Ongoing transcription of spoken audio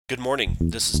Good morning.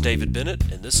 This is David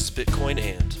Bennett, and this is Bitcoin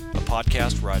And, a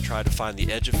podcast where I try to find the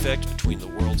edge effect between the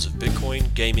worlds of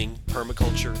Bitcoin, gaming,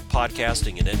 permaculture,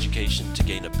 podcasting, and education to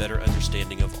gain a better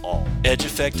understanding of all. Edge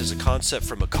effect is a concept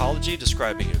from ecology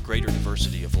describing a greater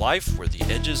diversity of life where the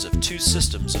edges of two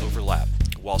systems overlap.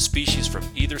 While species from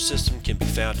either system can be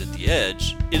found at the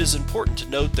edge, it is important to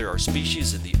note there are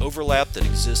species in the overlap that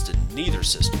exist in neither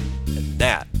system, and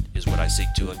that is what I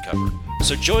seek to uncover.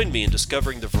 So join me in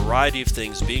discovering the variety of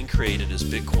things being created as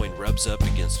Bitcoin rubs up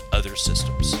against other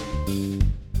systems.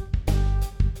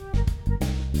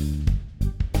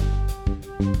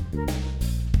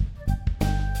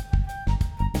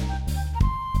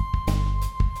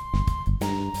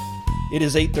 It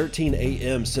is 8:13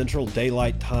 a.m. Central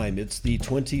Daylight Time. It's the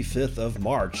 25th of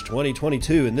March,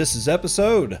 2022, and this is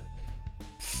episode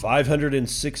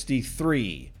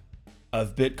 563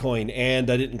 of Bitcoin.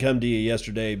 And I didn't come to you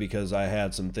yesterday because I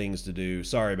had some things to do.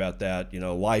 Sorry about that. You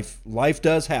know, life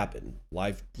does happen.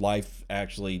 Life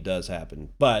actually does happen.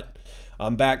 But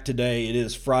I'm back today. It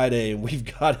is Friday, and we've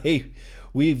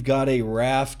got a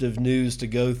raft of news to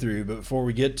go through. But before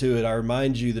we get to it, I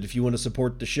remind you that if you want to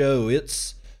support the show,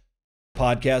 it's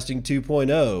Podcasting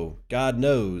 2.0. God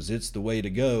knows it's the way to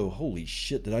go. Holy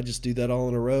shit, did I just do that all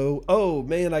in a row? Oh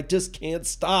man, I just can't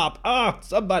stop.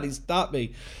 Somebody stop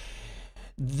me.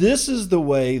 This is the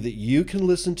way that you can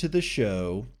listen to the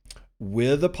show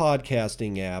with a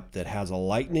podcasting app that has a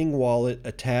Lightning wallet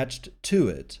attached to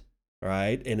it,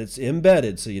 right? And it's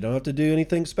embedded, so you don't have to do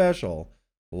anything special.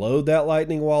 Load that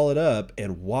Lightning wallet up,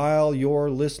 and while you're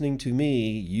listening to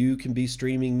me, you can be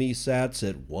streaming me sats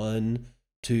at 1,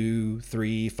 2,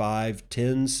 3, 5,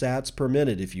 10 sats per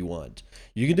minute if you want.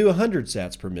 You can do 100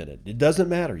 sats per minute. It doesn't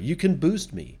matter. You can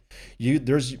boost me.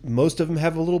 Most of them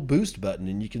have a little boost button,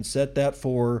 and you can set that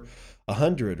for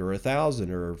 100 or 1,000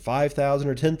 or 5,000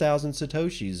 or 10,000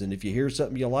 satoshis. And if you hear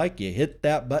something you like, you hit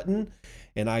that button,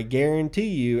 and I guarantee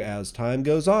you, as time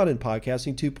goes on in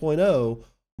Podcasting 2.0,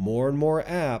 more and more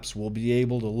apps will be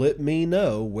able to let me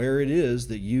know where it is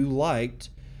that you liked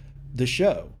the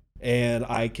show. And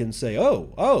I can say,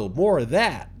 oh, more of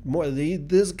that.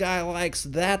 This guy likes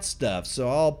that stuff, so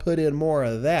I'll put in more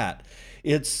of that.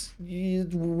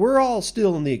 We're all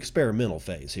still in the experimental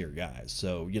phase here, guys.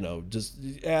 So, just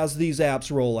as these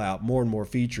apps roll out, more and more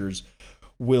features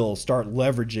will start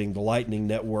leveraging the Lightning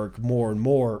Network more and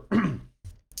more.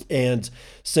 And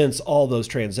since all those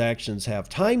transactions have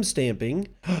time stamping,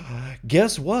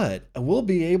 guess what? We'll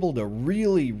be able to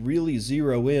really, really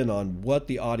zero in on what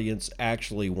the audience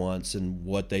actually wants and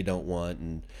what they don't want.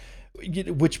 And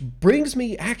which brings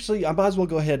me, actually, I might as well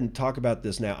go ahead and talk about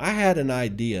this now. I had an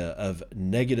idea of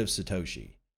Negative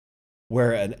Satoshi,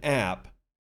 where an app,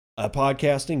 a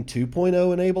Podcasting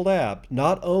 2.0 enabled app,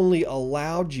 not only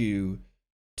allowed you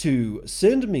to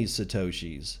send me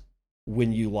Satoshis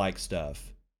when you like stuff,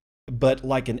 but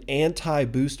like an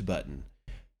anti-boost button.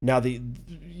 Now,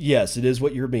 yes, it is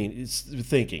what you're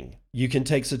thinking. You can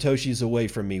take Satoshis away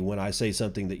from me when I say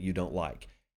something that you don't like.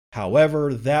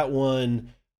 However, that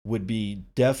one would be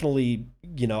definitely,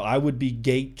 I would be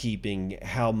gatekeeping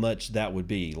how much that would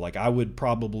be. Like, I would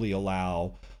probably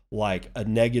allow like a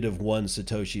 -1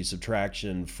 Satoshi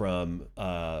subtraction from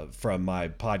my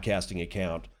podcasting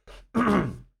account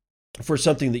for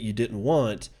something that you didn't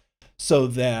want, so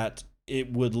that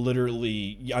it would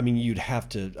literally, you'd have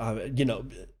to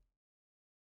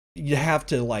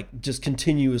like just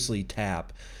continuously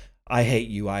tap I hate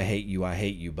you, I hate you, I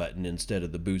hate you button instead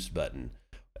of the boost button.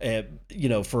 And,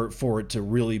 for it to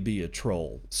really be a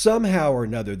troll. Somehow or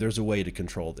another, there's a way to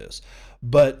control this.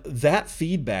 But that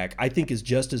feedback, I think, is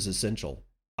just as essential.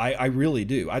 I really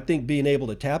do. I think being able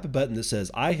to tap a button that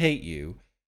says I hate you,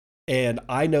 and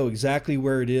I know exactly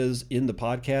where it is in the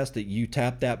podcast that you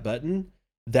tap that button,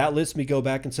 that lets me go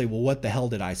back and say, well, what the hell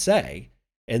did I say?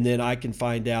 And then I can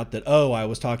find out that, I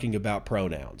was talking about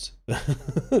pronouns.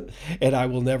 And I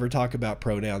will never talk about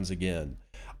pronouns again.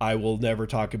 I will never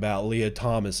talk about Leah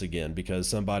Thomas again because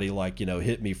somebody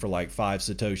hit me for like 5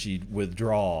 Satoshi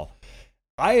withdrawal.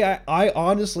 I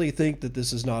honestly think that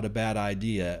this is not a bad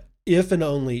idea if and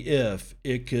only if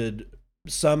it could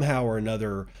somehow or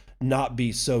another not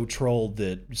be so trolled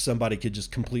that somebody could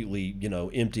just completely,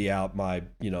 empty out my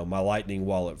Lightning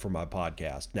wallet for my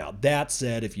podcast. Now, that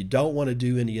said, if you don't want to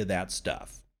do any of that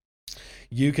stuff,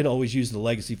 you can always use the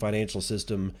Legacy Financial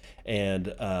System and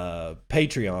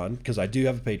Patreon, because I do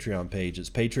have a Patreon page. It's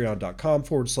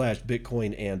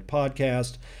patreon.com/Bitcoin and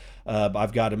podcast.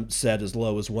 I've got them set as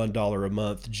low as $1 a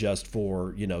month just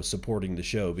for, supporting the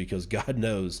show, because God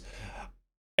knows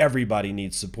everybody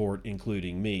needs support,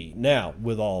 including me. Now,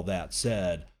 with all that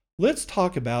said, let's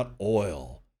talk about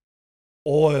oil.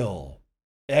 Oil.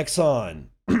 Exxon,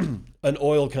 an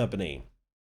oil company,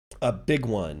 a big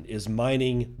one, is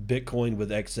mining Bitcoin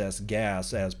with excess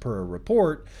gas, as per a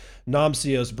report.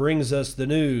 Nomsios brings us the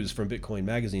news from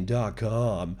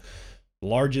BitcoinMagazine.com.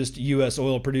 Largest U.S.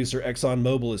 oil producer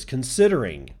ExxonMobil is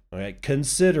considering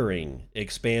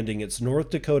expanding its North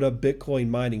Dakota Bitcoin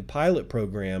mining pilot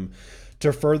program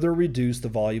to further reduce the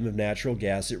volume of natural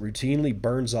gas it routinely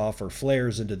burns off or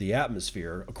flares into the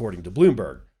atmosphere, according to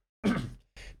Bloomberg.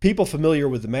 People familiar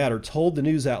with the matter told the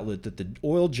news outlet that the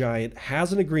oil giant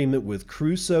has an agreement with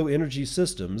Crusoe Energy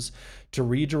Systems to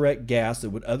redirect gas that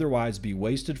would otherwise be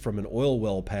wasted from an oil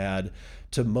well pad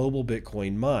to mobile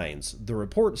Bitcoin mines. The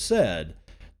report said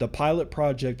the pilot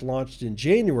project launched in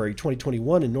January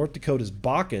 2021 in North Dakota's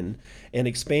Bakken and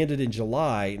expanded in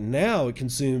July. Now it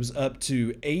consumes up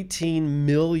to 18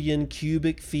 million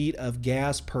cubic feet of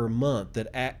gas per month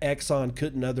that Exxon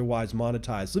couldn't otherwise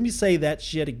monetize. Let me say that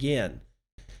shit again.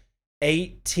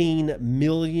 18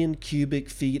 million cubic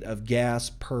feet of gas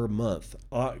per month.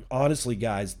 Honestly,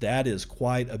 guys, that is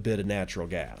quite a bit of natural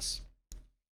gas.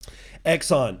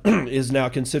 Exxon is now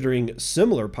considering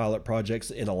similar pilot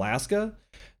projects in Alaska,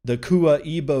 the Kua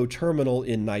Ibo terminal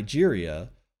in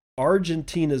Nigeria,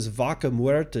 Argentina's Vaca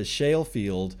Muerta shale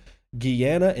field,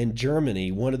 Guyana, and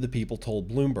Germany, one of the people told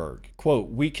Bloomberg. Quote,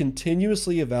 "We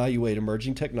continuously evaluate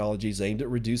emerging technologies aimed at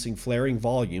reducing flaring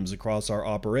volumes across our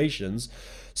operations,"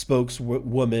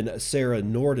 spokeswoman Sarah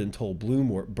Norden told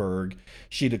Bloomberg.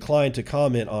 She declined to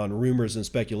comment on rumors and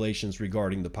speculations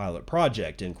regarding the pilot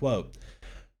project, end quote.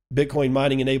 Bitcoin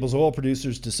mining enables oil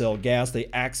producers to sell gas they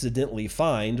accidentally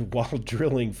find while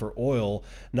drilling for oil,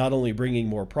 not only bringing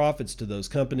more profits to those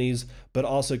companies, but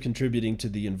also contributing to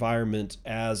the environment.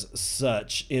 As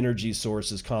such, energy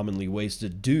source is commonly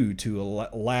wasted due to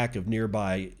a lack of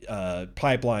nearby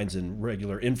pipelines and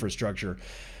regular infrastructure.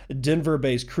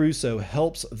 Denver-based Crusoe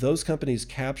helps those companies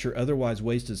capture otherwise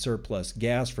wasted surplus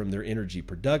gas from their energy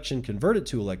production, convert it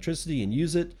to electricity, and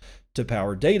use it to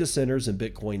power data centers and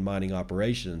Bitcoin mining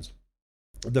operations.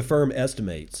 The firm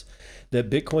estimates that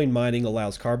Bitcoin mining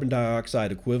allows carbon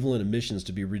dioxide equivalent emissions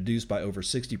to be reduced by over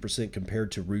 60%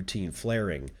 compared to routine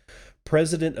flaring.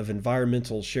 President of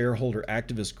environmental shareholder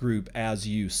activist group As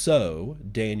You Sow,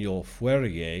 Daniel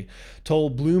Fourier,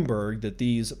 told Bloomberg that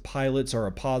these pilots are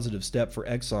a positive step for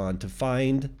Exxon to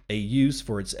find a use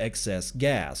for its excess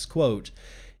gas. Quote,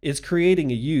 "It's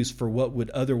creating a use for what would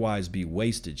otherwise be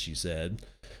wasted," she said.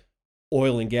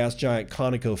 Oil and gas giant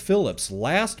ConocoPhillips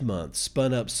last month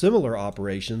spun up similar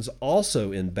operations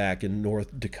also back in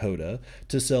North Dakota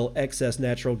to sell excess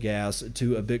natural gas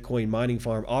to a Bitcoin mining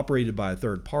farm operated by a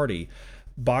third party.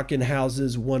 Bakken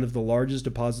houses one of the largest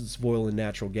deposits of oil and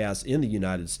natural gas in the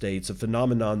United States, a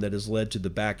phenomenon that has led to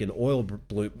the Bakken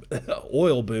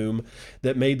oil boom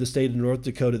that made the state of North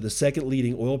Dakota the second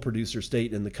leading oil producer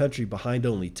state in the country, behind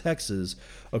only Texas,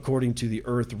 according to the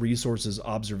Earth Resources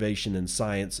Observation and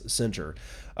Science Center.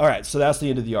 All right, so that's the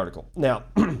end of the article. Now,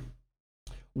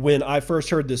 when I first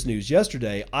heard this news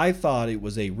yesterday, I thought it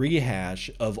was a rehash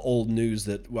of old news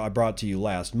that I brought to you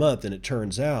last month, and it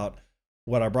turns out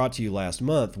what I brought to you last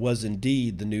month was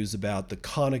indeed the news about the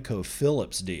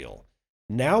ConocoPhillips deal.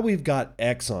 Now we've got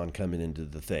Exxon coming into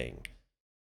the thing.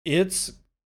 It's,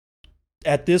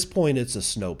 at this point, it's a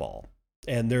snowball,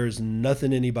 and there's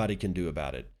nothing anybody can do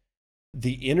about it.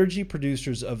 The energy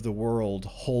producers of the world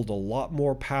hold a lot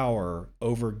more power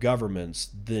over governments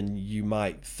than you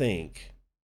might think,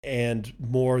 and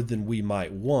more than we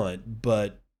might want,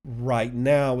 but right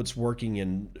now it's working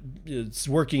in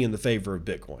the favor of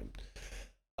Bitcoin.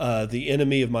 The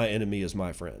enemy of my enemy is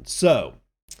my friend. So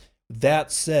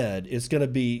that said,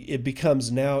 it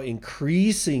becomes now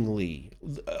increasingly,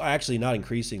 actually not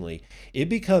increasingly, it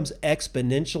becomes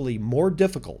exponentially more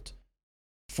difficult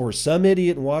for some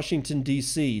idiot in Washington,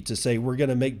 D.C. to say we're going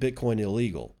to make Bitcoin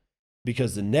illegal,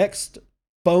 because the next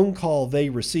phone call they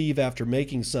receive after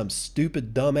making some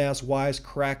stupid, dumbass,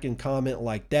 wisecracking comment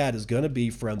like that is going to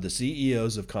be from the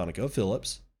CEOs of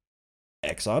ConocoPhillips,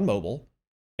 ExxonMobil,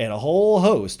 and a whole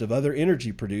host of other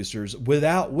energy producers,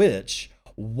 without which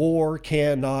war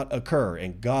cannot occur.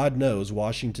 And God knows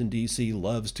Washington, D.C.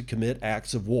 loves to commit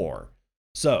acts of war.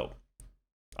 So,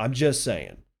 I'm just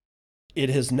saying, it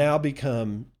has now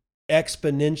become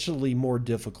exponentially more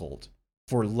difficult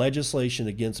for legislation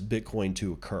against Bitcoin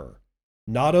to occur,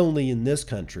 not only in this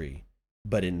country,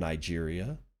 but in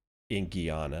Nigeria, in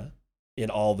Guyana, in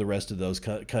all the rest of those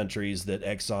countries that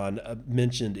Exxon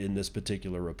mentioned in this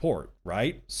particular report,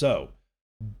 right? So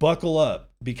buckle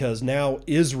up, because now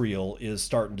Israel is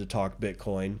starting to talk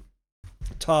Bitcoin.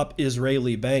 Top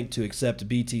Israeli bank to accept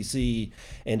BTC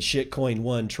and Shitcoin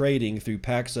One trading through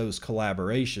Paxos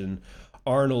collaboration.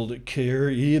 Arnold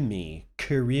Karimi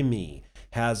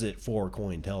has it for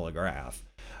Cointelegraph.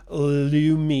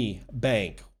 Leumi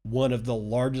Bank, one of the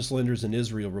largest lenders in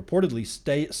Israel, reportedly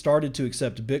started to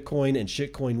accept Bitcoin and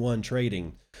Shitcoin One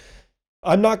trading.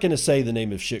 I'm not going to say the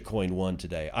name of Shitcoin One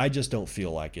today. I just don't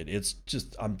feel like it. It's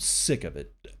just, I'm sick of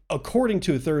it. According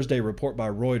to a Thursday report by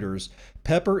Reuters,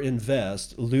 Pepper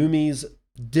Invest, Leumi's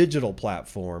digital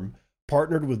platform,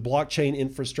 partnered with blockchain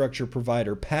infrastructure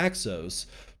provider Paxos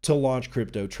to launch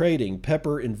crypto trading.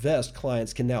 Pepper Invest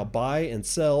clients can now buy and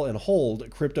sell and hold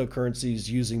cryptocurrencies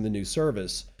using the new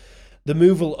service. The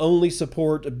move will only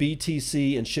support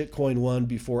BTC and Shitcoin One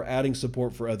before adding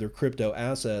support for other crypto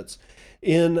assets.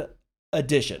 In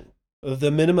addition,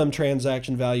 the minimum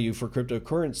transaction value for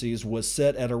cryptocurrencies was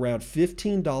set at around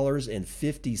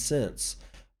 $15.50,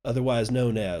 otherwise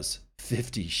known as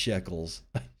 50 shekels.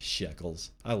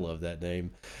 Shekels. I love that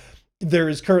name. There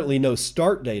is currently no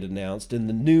start date announced, and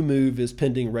the new move is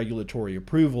pending regulatory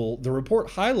approval. The report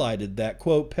highlighted that,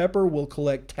 quote, Pepper will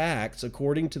collect tax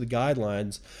according to the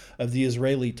guidelines of the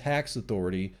Israeli Tax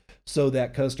Authority so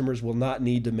that customers will not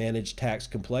need to manage tax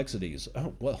complexities.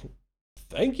 Oh, well,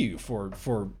 thank you for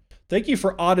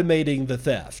automating the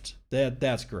theft.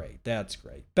 That's great. That's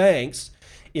great. Banks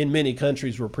in many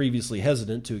countries were previously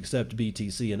hesitant to accept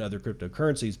BTC and other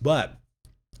cryptocurrencies, but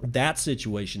that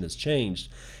situation has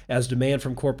changed as demand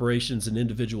from corporations and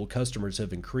individual customers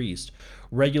have increased.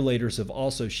 Regulators have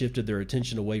also shifted their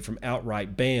attention away from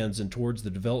outright bans and towards the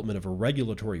development of a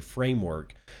regulatory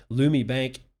framework. Leumi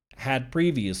Bank had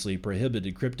previously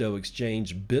prohibited crypto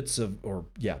exchange Bits of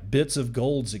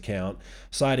Gold's account,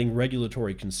 citing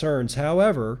regulatory concerns.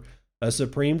 However, a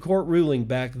Supreme Court ruling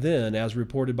back then, as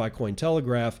reported by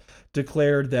Cointelegraph,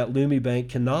 declared that Leumi Bank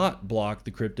cannot block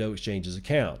the crypto exchange's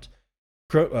account.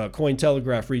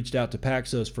 Cointelegraph reached out to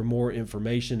Paxos for more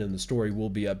information, and the story will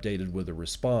be updated with a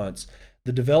response.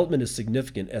 The development is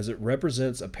significant as it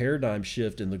represents a paradigm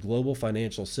shift in the global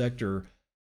financial sector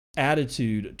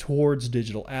attitude towards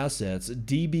digital assets.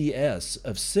 DBS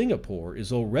of Singapore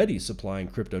is already supplying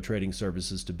crypto trading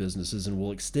services to businesses and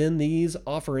will extend these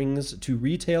offerings to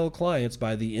retail clients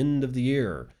by the end of the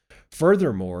year.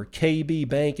 Furthermore, KB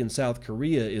Bank in South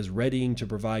Korea is readying to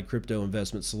provide crypto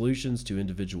investment solutions to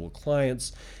individual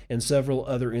clients, and several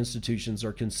other institutions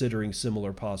are considering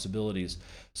similar possibilities.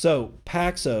 So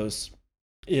Paxos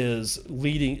is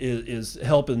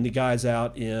helping the guys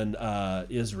out in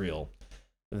Israel.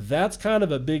 That's kind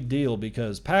of a big deal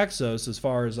because Paxos, as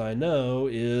far as I know,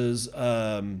 is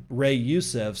Ray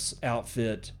Youssef's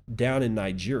outfit down in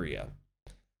Nigeria.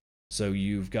 So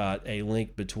you've got a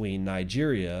link between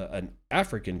Nigeria, an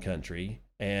African country,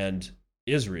 and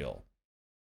Israel.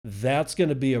 That's going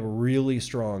to be a really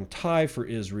strong tie for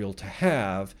Israel to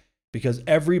have because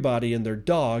everybody and their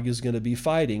dog is going to be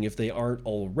fighting, if they aren't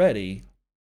already,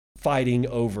 fighting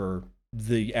over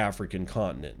the African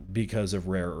continent because of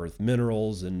rare earth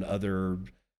minerals and other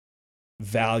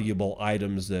valuable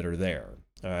items that are there.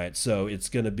 All right, so it's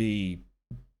going to be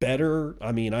better.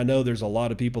 I mean, I know there's a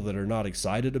lot of people that are not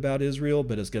excited about Israel,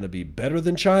 but it's going to be better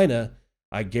than China.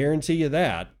 I guarantee you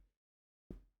that.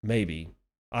 Maybe.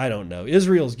 I don't know.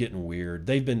 Israel's getting weird.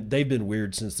 They've been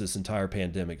weird since this entire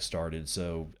pandemic started.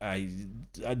 So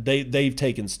they've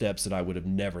taken steps that I would have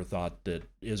never thought that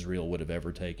Israel would have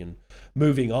ever taken.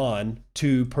 Moving on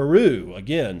to Peru,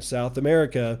 again, South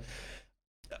America.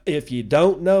 If you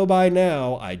don't know by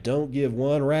now, I don't give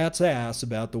one rat's ass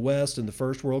about the West and the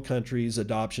first world countries'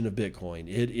 adoption of Bitcoin.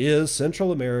 It is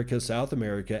Central America, South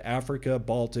America, Africa,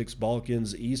 Baltics,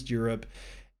 Balkans, East Europe,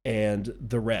 and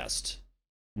the rest.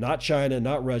 Not China,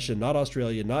 not Russia, not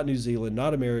Australia, not New Zealand,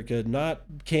 not America, not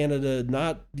Canada,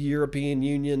 not the European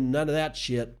Union, none of that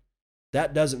shit.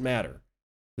 That doesn't matter.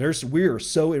 We're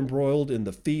so embroiled in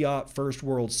the fiat first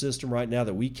world system right now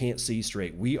that we can't see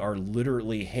straight. We are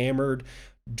literally hammered,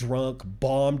 drunk,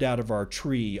 bombed out of our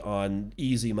tree on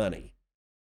easy money.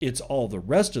 It's all the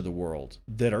rest of the world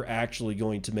that are actually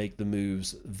going to make the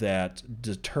moves that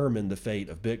determine the fate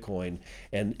of Bitcoin.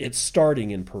 And it's starting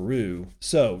in Peru.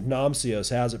 So Namcios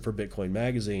has it for Bitcoin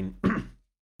Magazine.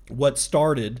 What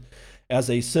started as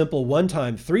a simple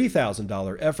one-time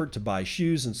 $3,000 effort to buy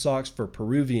shoes and socks for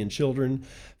Peruvian children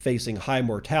facing high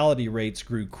mortality rates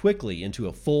grew quickly into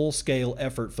a full-scale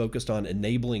effort focused on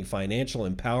enabling financial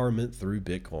empowerment through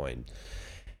Bitcoin.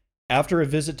 After a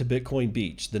visit to Bitcoin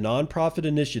Beach, the nonprofit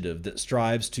initiative that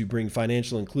strives to bring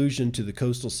financial inclusion to the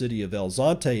coastal city of El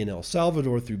Zonte in El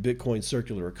Salvador through Bitcoin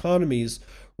circular economies,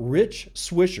 Rich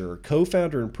Swisher,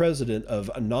 co-founder and president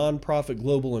of a nonprofit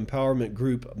global empowerment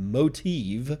group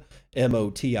Motive,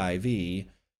 M-O-T-I-V,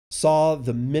 saw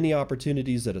the many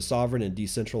opportunities that a sovereign and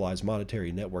decentralized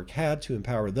monetary network had to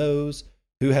empower those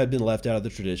who had been left out of the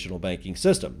traditional banking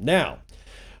system. Now,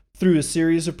 through a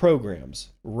series of programs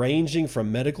ranging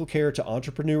from medical care to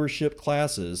entrepreneurship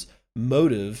classes,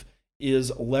 Motive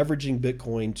is leveraging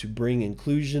Bitcoin to bring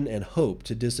inclusion and hope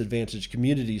to disadvantaged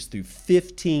communities through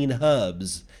 15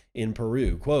 hubs in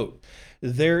Peru. Quote,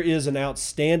 there is an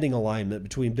outstanding alignment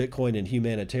between Bitcoin and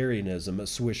humanitarianism,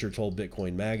 Swisher told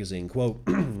Bitcoin Magazine. Quote,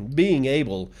 being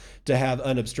able to have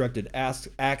unobstructed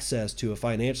access to a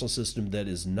financial system that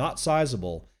is not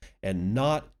sizable and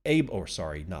not seizable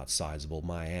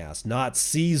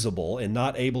and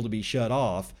not able to be shut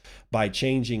off by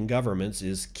changing governments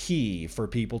is key for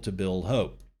people to build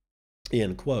hope.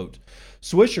 End quote.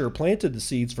 Swisher planted the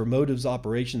seeds for Motive's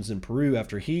operations in Peru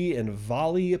after he and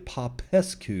Vali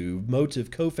Popescu,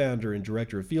 Motive co-founder and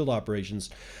director of field operations,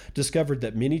 discovered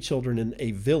that many children in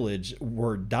a village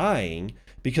were dying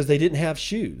because they didn't have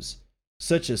shoes,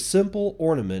 such a simple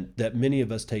ornament that many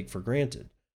of us take for granted.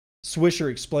 Swisher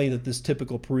explained that this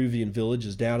typical Peruvian village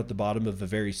is down at the bottom of a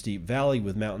very steep valley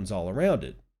with mountains all around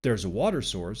it. There's a water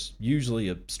source, usually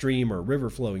a stream or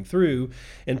river flowing through,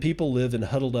 and people live in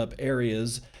huddled up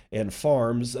areas and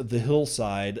farms the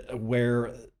hillside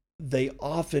where they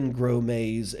often grow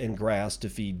maize and grass to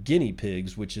feed guinea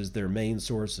pigs, which is their main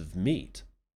source of meat.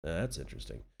 Now, that's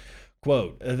interesting.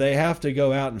 Quote, they have to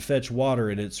go out and fetch water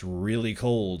and it's really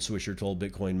cold, Swisher told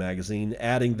Bitcoin Magazine,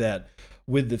 adding that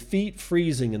with the feet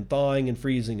freezing and thawing and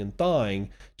freezing and thawing,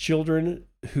 children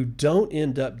who don't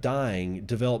end up dying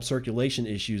develop circulation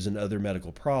issues and other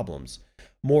medical problems.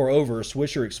 Moreover,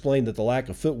 Swisher explained that the lack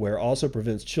of footwear also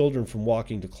prevents children from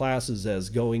walking to classes, as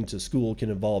going to school can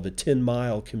involve a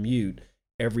 10-mile commute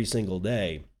every single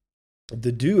day.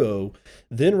 The duo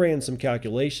then ran some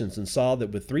calculations and saw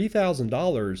that with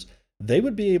 $3,000, they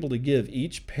would be able to give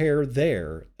each pair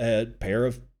there a pair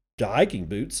of hiking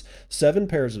boots, 7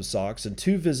 pairs of socks, and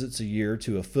 2 visits a year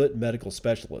to a foot medical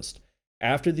specialist.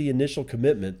 After the initial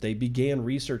commitment, they began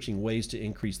researching ways to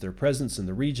increase their presence in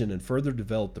the region and further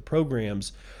develop the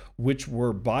programs, which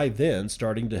were by then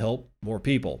starting to help more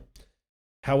people.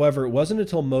 However, it wasn't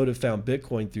until Motive found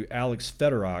Bitcoin through Alex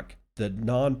Fedoruk, the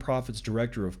nonprofit's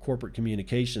director of corporate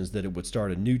communications, that it would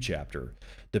start a new chapter.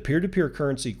 The peer-to-peer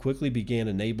currency quickly began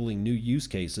enabling new use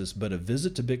cases, but a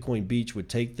visit to Bitcoin Beach would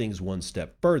take things one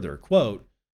step further. Quote,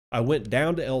 I went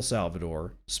down to El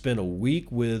Salvador, spent a week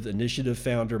with initiative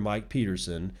founder Mike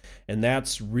Peterson, and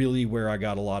that's really where I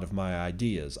got a lot of my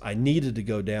ideas. I needed to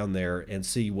go down there and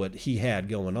see what he had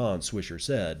going on, Swisher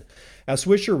said. As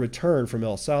Swisher returned from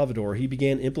El Salvador, he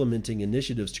began implementing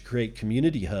initiatives to create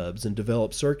community hubs and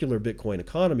develop circular Bitcoin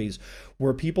economies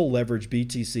where people leverage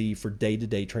BTC for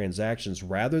day-to-day transactions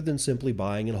rather than simply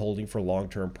buying and holding for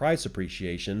long-term price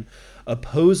appreciation,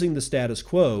 opposing the status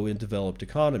quo in developed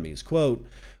economies. Quote,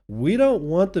 we don't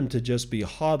want them to just be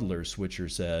hodlers, Swisher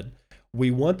said.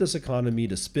 We want this economy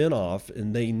to spin off,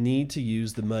 and they need to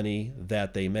use the money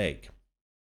that they make.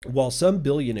 While some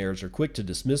billionaires are quick to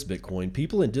dismiss Bitcoin,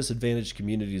 people in disadvantaged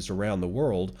communities around the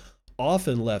world,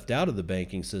 often left out of the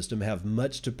banking system, have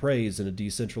much to praise in a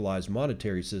decentralized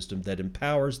monetary system that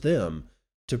empowers them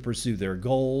to pursue their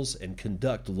goals and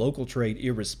conduct local trade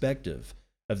irrespective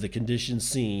of the conditions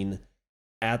seen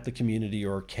at the community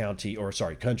or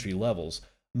country levels.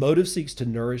 Motive seeks to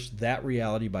nourish that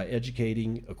reality by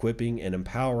educating, equipping, and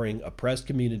empowering oppressed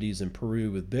communities in Peru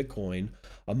with Bitcoin,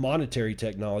 a monetary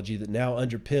technology that now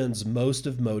underpins most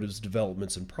of Motive's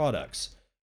developments and projects.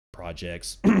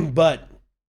 But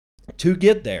to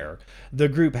get there, the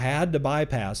group had to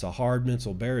bypass a hard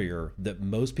mental barrier that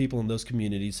most people in those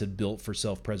communities had built for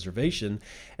self-preservation,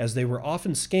 as they were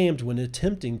often scammed when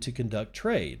attempting to conduct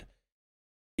trade.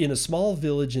 In a small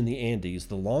village in the Andes,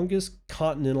 the longest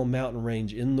continental mountain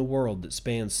range in the world that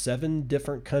spans 7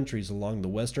 different countries along the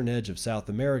western edge of South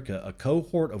America, a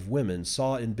cohort of women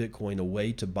saw in Bitcoin a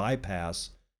way to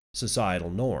bypass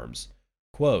societal norms.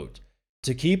 Quote,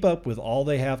 to keep up with all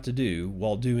they have to do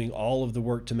while doing all of the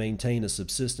work to maintain a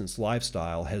subsistence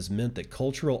lifestyle has meant that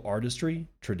cultural artistry,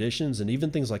 traditions, and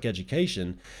even things like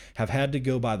education have had to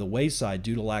go by the wayside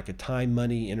due to lack of time,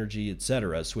 money, energy,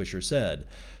 etc., Swisher said.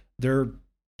 They're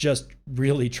just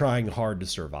really trying hard to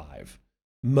survive.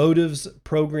 Motive's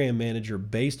program manager,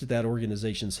 based at that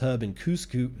organization's hub in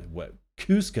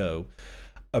Cusco,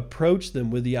 approached them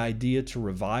with the idea to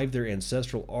revive their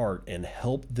ancestral art and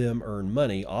help them earn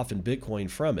money, often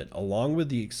Bitcoin, from it. Along with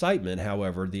the excitement,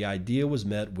 however, the idea was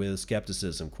met with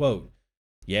skepticism. Quote,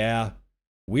 yeah,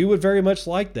 we would very much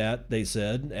like that, they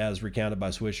said, as recounted by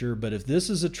Swisher, but if this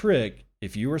is a trick,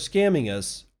 if you are scamming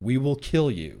us, we will kill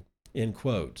you, end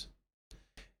quote.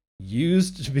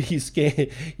 used to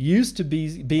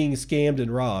be being scammed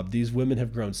and robbed, these women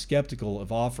have grown skeptical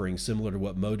of offerings similar to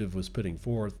what Motive was putting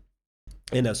forth.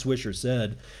 And as Swisher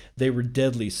said, they were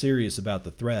deadly serious about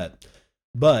the threat.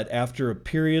 But after a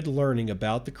period learning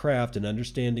about the craft and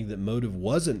understanding that Motive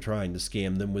wasn't trying to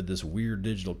scam them with this weird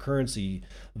digital currency,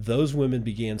 those women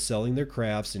began selling their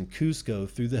crafts in Cusco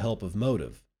through the help of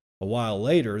Motive. A while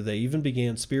later, they even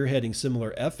began spearheading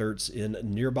similar efforts in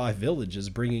nearby villages,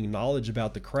 bringing knowledge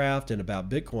about the craft and about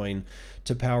Bitcoin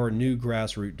to power new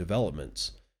grassroots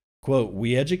developments. Quote,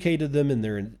 we educated them in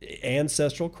their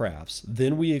ancestral crafts,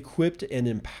 then we equipped and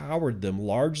empowered them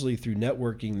largely through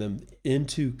networking them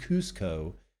into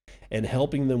Cusco and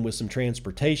helping them with some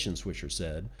transportation, Swisher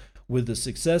said. With the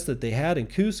success that they had in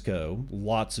Cusco,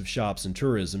 lots of shops and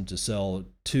tourism to sell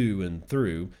to and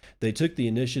through, they took the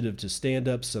initiative to stand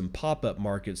up some pop-up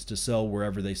markets to sell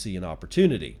wherever they see an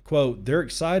opportunity. Quote, they're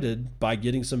excited by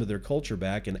getting some of their culture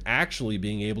back and actually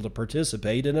being able to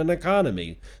participate in an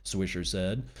economy, Swisher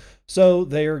said. So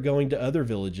they are going to other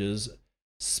villages,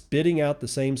 spitting out the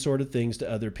same sort of things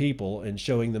to other people and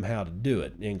showing them how to do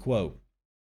it, end quote.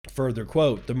 Further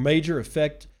quote, the major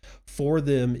effect for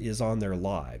them is on their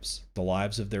lives, the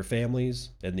lives of their families,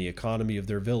 and the economy of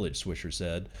their village, Swisher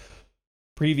said.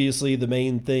 Previously, the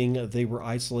main thing they were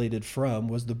isolated from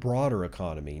was the broader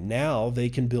economy. Now they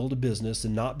can build a business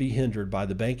and not be hindered by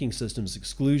the banking system's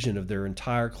exclusion of their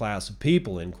entire class of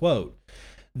people, end quote.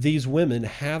 These women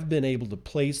have been able to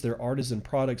place their artisan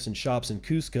products in shops in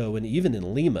Cusco and even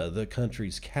in Lima, the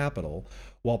country's capital.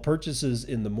 While purchases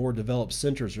in the more developed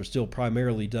centers are still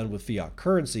primarily done with fiat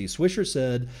currency, Swisher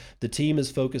said the team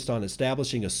is focused on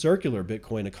establishing a circular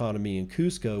Bitcoin economy in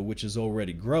Cusco, which is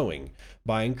already growing,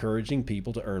 by encouraging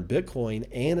people to earn Bitcoin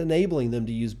and enabling them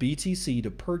to use BTC to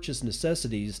purchase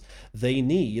necessities they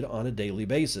need on a daily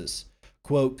basis.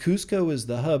 Quote, Cusco is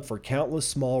the hub for countless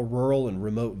small rural and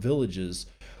remote villages.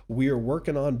 We are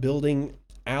working on building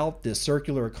out this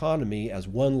circular economy as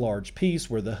one large piece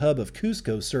where the hub of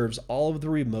Cusco serves all of the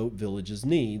remote villages'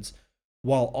 needs,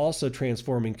 while also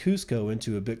transforming Cusco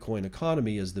into a Bitcoin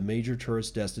economy as the major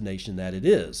tourist destination that it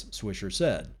is, Swisher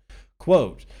said.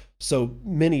 Quote, so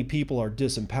many people are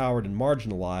disempowered and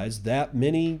marginalized that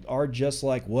many are just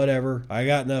like, whatever, I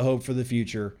got no hope for the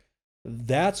future.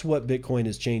 That's what Bitcoin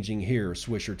is changing here,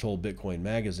 Swisher told Bitcoin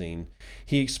Magazine.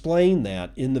 He explained that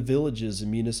in the villages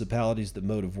and municipalities that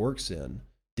Motive works in,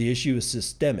 the issue is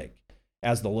systemic,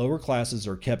 as the lower classes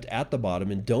are kept at the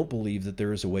bottom and don't believe that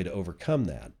there is a way to overcome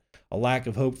that. A lack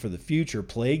of hope for the future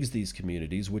plagues these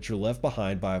communities, which are left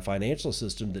behind by a financial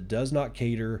system that does not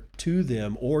cater to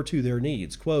them or to their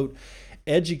needs. Quote,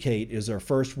 educate is our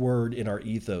first word in our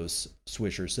ethos,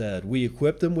 Swisher said. We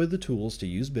equip them with the tools to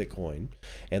use Bitcoin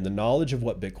and the knowledge of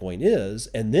what Bitcoin is,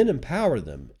 and then empower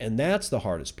them. And that's the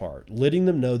hardest part, letting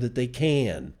them know that they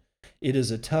can. It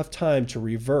is a tough time to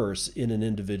reverse in an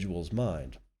individual's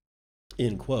mind.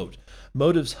 End quote.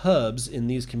 Motive's hubs in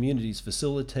these communities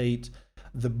facilitate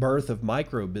the birth of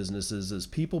micro businesses as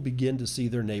people begin to see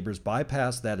their neighbors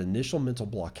bypass that initial mental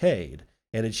blockade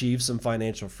and achieve some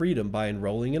financial freedom by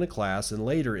enrolling in a class and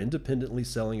later independently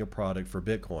selling a product for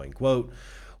Bitcoin. Quote,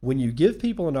 when you give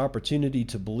people an opportunity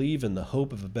to believe in the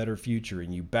hope of a better future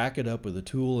and you back it up with a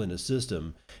tool and a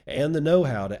system and the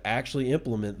know-how to actually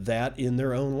implement that in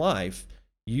their own life,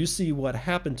 you see what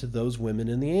happened to those women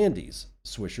in the Andes,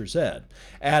 Swisher said,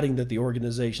 adding that the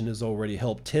organization has already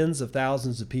helped tens of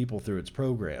thousands of people through its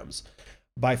programs.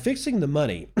 By fixing the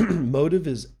money, Motive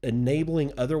is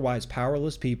enabling otherwise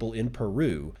powerless people in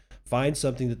Peru find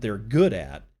something that they're good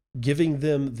at, giving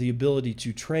them the ability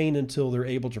to train until they're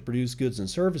able to produce goods and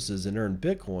services and earn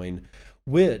Bitcoin,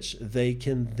 which they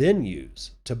can then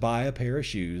use to buy a pair of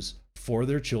shoes for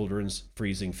their children's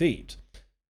freezing feet.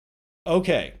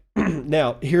 Okay,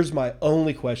 now here's my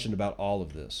only question about all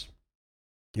of this.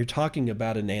 You're talking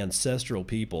about an ancestral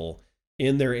people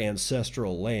in their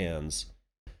ancestral lands.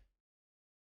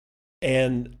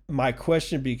 And my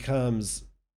question becomes,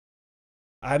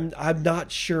 I'm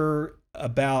not sure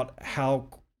about how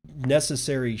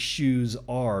necessary shoes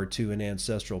are to an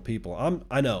ancestral people.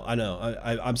 I know.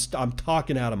 I'm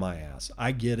talking out of my ass.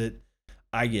 I get it.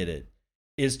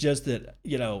 It's just that,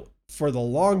 for the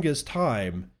longest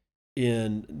time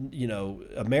in,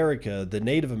 America, the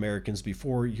Native Americans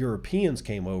before Europeans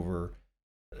came over,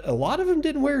 a lot of them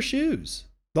didn't wear shoes.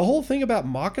 The whole thing about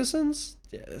moccasins,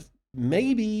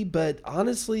 maybe, but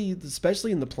honestly,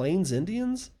 especially in the Plains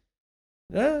Indians,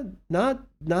 not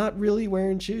really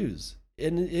wearing shoes.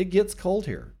 And it gets cold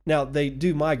here. Now, they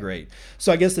do migrate.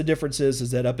 So I guess the difference is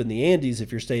that up in the Andes,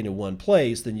 if you're staying in one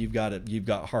place, then you've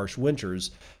got harsh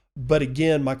winters. But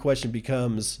again, my question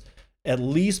becomes, at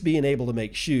least being able to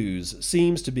make shoes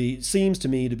seems to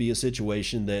me to be a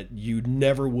situation that you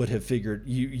never would have figured,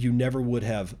 you never would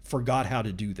have forgot how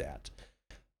to do that.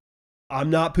 I'm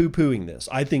not poo-pooing this.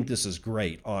 I think this is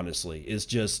great, honestly. It's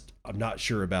just I'm not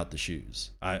sure about the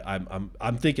shoes.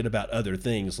 I'm thinking about other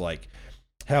things, like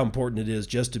how important it is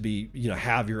just to be,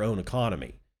 have your own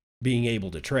economy, being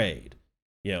able to trade,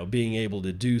 being able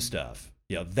to do stuff.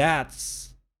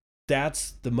 That's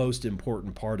the most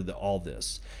important part of all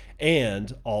this.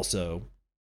 And also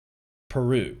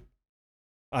Peru.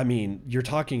 I mean, you're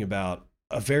talking about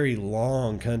a very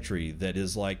long country that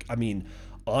is like, I mean,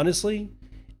 honestly,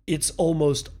 it's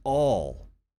almost all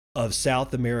of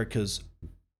South America's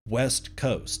west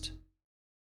coast.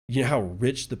 You know how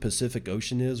rich the Pacific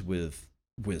Ocean is with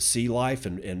sea life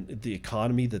and the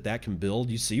economy that can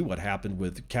build. You see what happened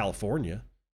with California.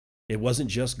 It wasn't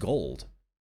just gold.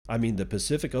 I mean, the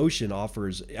Pacific Ocean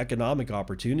offers economic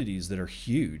opportunities that are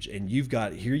huge. And you've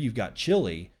got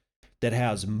Chile that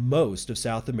has most of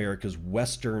South America's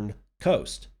western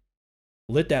coast.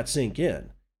 Let that sink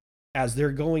in. As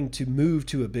they're going to move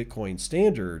to a Bitcoin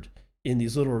standard in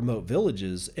these little remote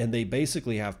villages, and they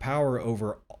basically have power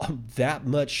over that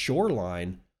much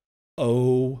shoreline,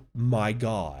 oh my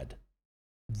God.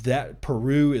 That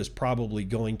Peru is probably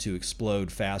going to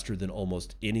explode faster than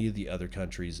almost any of the other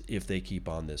countries if they keep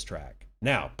on this track.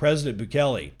 Now, President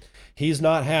Bukele, he's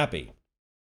not happy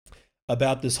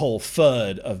about this whole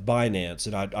FUD of Binance.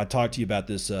 And I talked to you about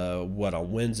this,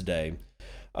 on Wednesday.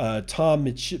 Tom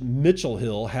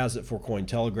Mitchell-Hill has it for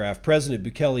Cointelegraph. President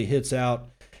Bukele hits out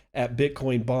at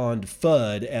Bitcoin bond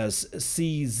FUD as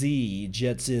CZ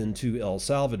jets into El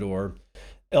Salvador.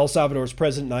 El Salvador's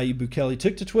President Nayib Bukele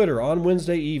took to Twitter on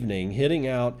Wednesday evening, hitting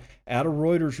out at a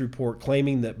Reuters report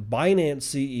claiming that Binance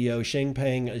CEO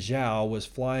Changpeng Zhao was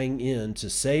flying in to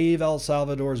save El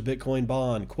Salvador's Bitcoin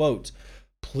bond. Quote,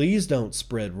 "Please don't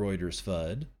spread Reuters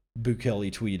FUD," Bukele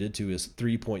tweeted to his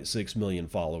 3.6 million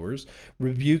followers,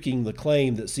 rebuking the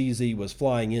claim that CZ was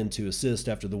flying in to assist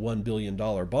after the $1 billion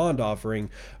bond offering,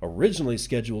 originally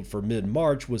scheduled for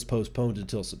mid-March, was postponed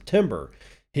until September.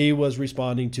 He was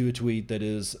responding to a tweet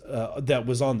that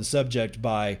was on the subject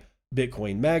by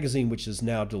Bitcoin Magazine, which has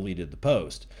now deleted the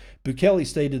post. Bukele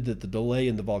stated that the delay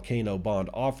in the Volcano bond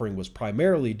offering was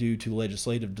primarily due to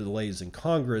legislative delays in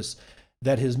Congress,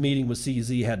 that his meeting with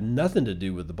CZ had nothing to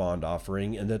do with the bond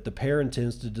offering, and that the pair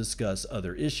intends to discuss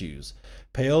other issues.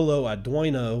 Paolo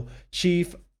Ardoino,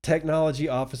 chief technology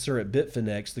officer at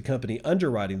Bitfinex, the company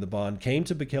underwriting the bond, came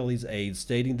to Bukele's aid,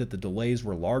 stating that the delays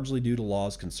were largely due to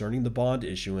laws concerning the bond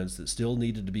issuance that still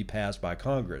needed to be passed by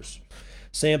Congress.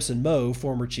 Samson Moe,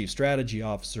 former chief strategy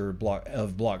officer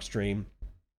of Blockstream,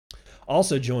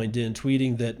 also joined in,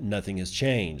 tweeting that nothing has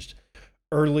changed.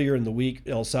 Earlier in the week,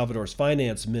 El Salvador's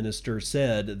finance minister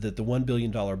said that the $1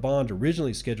 billion bond,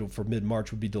 originally scheduled for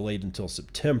mid-March, would be delayed until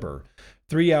September.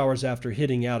 3 hours after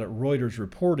hitting out at Reuters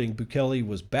reporting, Bukele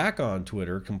was back on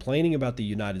Twitter complaining about the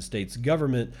United States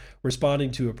government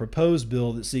responding to a proposed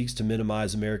bill that seeks to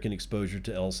minimize American exposure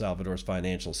to El Salvador's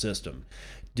financial system.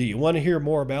 Do you want to hear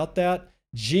more about that?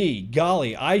 Gee,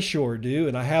 golly, I sure do,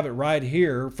 and I have it right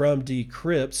here from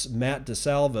Decrypt's Matt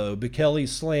DeSalvo. Bukele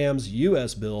slams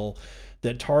U.S. bill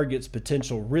that targets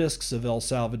potential risks of El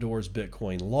Salvador's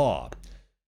Bitcoin law.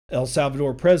 El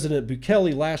Salvador President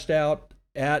Bukele lashed out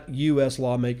at U.S.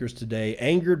 lawmakers today,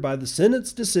 angered by the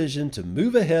Senate's decision to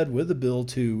move ahead with a bill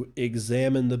to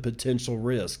examine the potential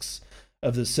risks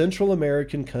of the Central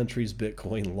American country's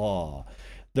Bitcoin law.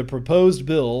 The proposed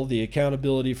bill, the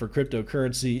Accountability for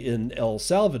Cryptocurrency in El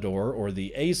Salvador, or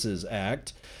the ACES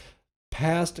Act,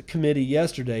 passed committee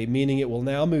yesterday, meaning it will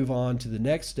now move on to the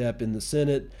next step in the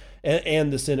Senate,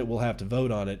 and the Senate will have to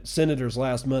vote on it. Senators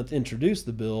last month introduced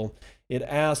the bill. It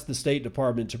asked the State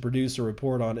Department to produce a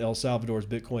report on El Salvador's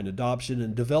Bitcoin adoption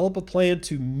and develop a plan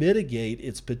to mitigate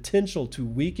its potential to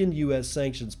weaken U.S.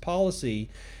 sanctions policy,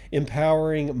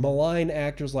 empowering malign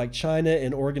actors like China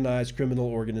and organized criminal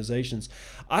organizations.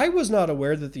 I was not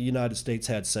aware that the United States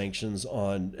had sanctions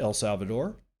on El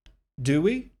Salvador. Do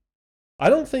we? I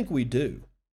don't think we do.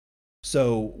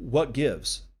 So what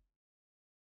gives?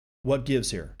 What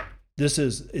gives here? This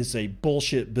is a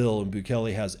bullshit bill, and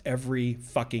Bukele has every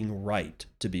fucking right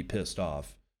to be pissed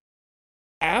off.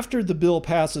 After the bill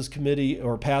passed committee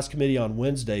on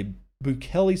Wednesday,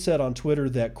 Bukele said on Twitter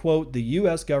that, quote, "The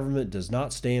U.S. government does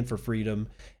not stand for freedom,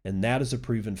 and that is a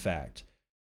proven fact."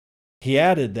 He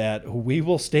added that we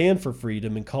will stand for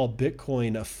freedom and called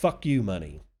Bitcoin a fuck you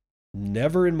money.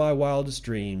 Never in my wildest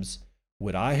dreams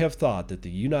would I have thought that the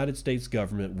United States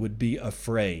government would be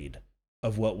afraid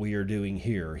of what we are doing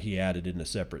here, he added in a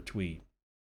separate tweet.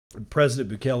 President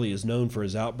Bukele is known for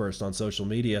his outbursts on social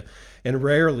media and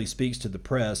rarely speaks to the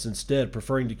press, instead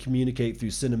preferring to communicate through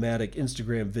cinematic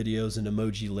Instagram videos and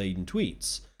emoji-laden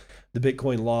tweets. The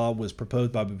Bitcoin law was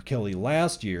proposed by Bukele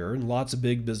last year, and lots of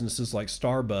big businesses like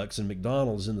Starbucks and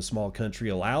McDonald's in the small country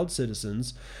allowed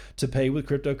citizens to pay with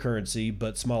cryptocurrency,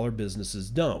 but smaller businesses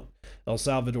don't. El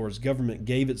Salvador's government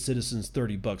gave its citizens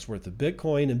 $30 worth of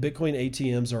Bitcoin, and Bitcoin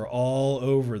ATMs are all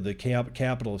over the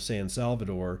capital of San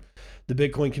Salvador. The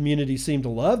Bitcoin community seemed to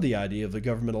love the idea of the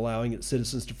government allowing its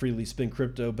citizens to freely spend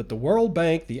crypto, but the World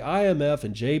Bank, the IMF,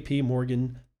 and JP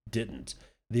Morgan didn't.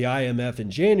 The IMF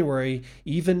in January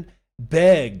even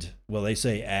begged, well, they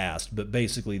say asked, but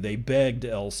basically they begged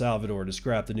El Salvador to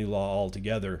scrap the new law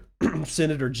altogether.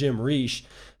 Senator Jim Risch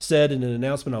said in an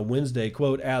announcement on Wednesday,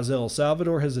 quote, "As El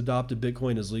Salvador has adopted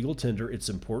Bitcoin as legal tender, it's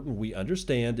important we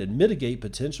understand and mitigate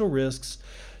potential risks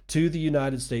to the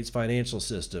United States financial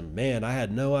system." Man, I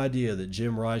had no idea that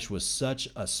Jim Risch was such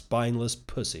a spineless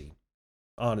pussy.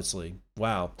 Honestly,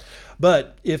 wow.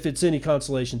 But if it's any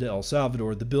consolation to El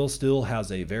Salvador, the bill still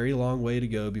has a very long way to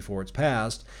go before it's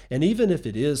passed. And even if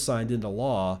it is signed into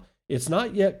law, it's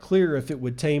not yet clear if it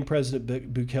would tame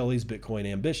President Bukele's Bitcoin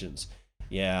ambitions.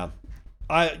 Yeah,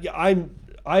 I'm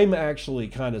actually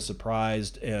kind of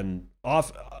surprised and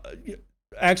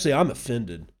actually, I'm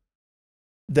offended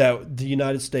that the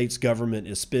United States government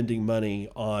is spending money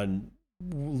on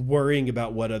worrying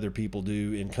about what other people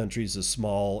do in countries as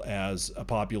small as a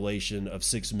population of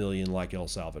 6 million like El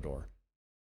Salvador.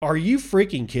 Are you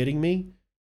freaking kidding me?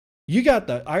 You got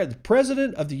the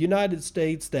president of the United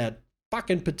States, that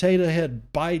fucking potato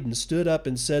head Biden, stood up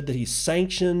and said that he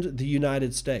sanctioned the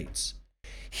United States.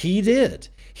 He did.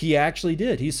 He actually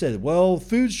did. He said, well,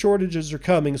 food shortages are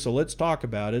coming, so let's talk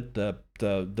about it.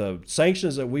 The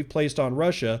sanctions that we've placed on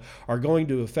Russia are going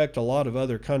to affect a lot of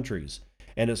other countries,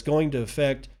 and it's going to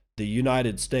affect the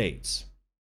United States.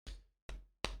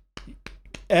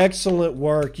 Excellent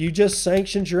work. You just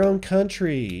sanctioned your own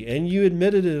country, and you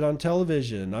admitted it on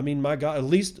television. I mean, my God, at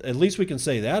least we can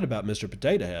say that about Mr.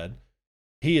 Potato Head.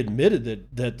 He admitted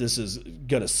that this is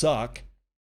gonna suck.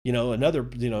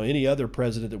 Any other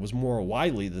president that was more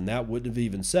wily than that wouldn't have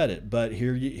even said it. But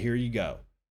here you go.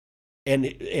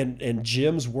 And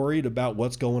Jim's worried about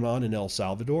what's going on in El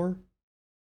Salvador.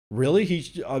 Really? He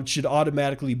should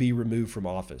automatically be removed from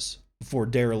office for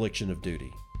dereliction of duty.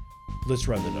 Let's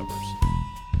run the numbers.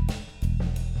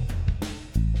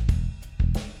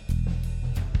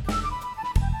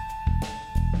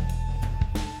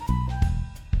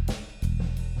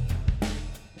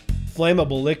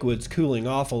 Flammable liquids cooling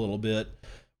off a little bit.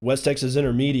 West Texas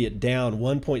Intermediate down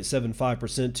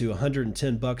 1.75% to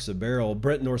 $110 a barrel.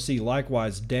 Brent North Sea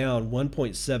likewise down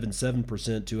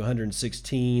 1.77% to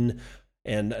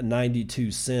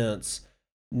 $116.92.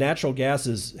 Natural gas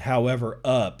is, however,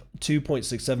 up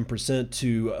 2.67%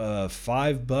 to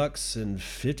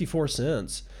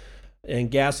 $5.54.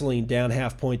 And gasoline down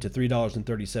half point to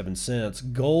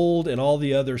 $3.37. Gold and all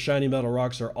the other shiny metal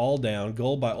rocks are all down.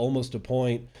 Gold by almost a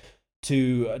point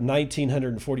to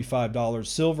 $1,945.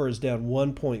 Silver is down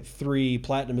 1.3.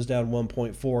 Platinum is down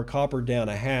 1.4. Copper down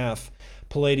a half.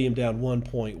 Palladium down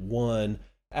 1.1.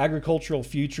 Agricultural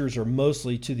futures are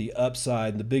mostly to the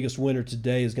upside. And the biggest winner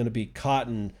today is going to be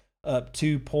cotton, up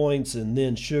 2 points, and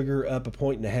then sugar up 1.5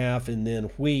 points, and then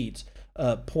wheat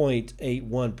up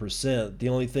 0.81%. The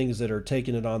only things that are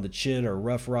taking it on the chin are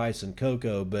rough rice and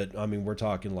cocoa, but I mean, we're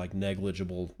talking like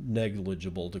negligible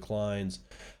declines.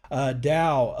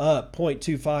 Dow up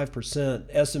 0.25%.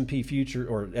 S&P future,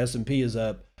 or S&P, is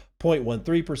up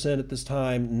 0.13% at this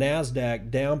time.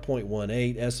 NASDAQ down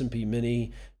 0.18. S&P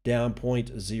mini down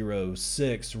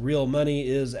 0.06. Real money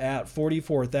is at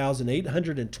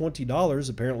 $44,820.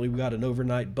 Apparently we got an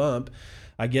overnight bump.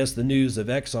 I guess the news of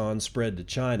Exxon spread to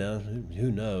China.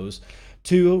 Who knows?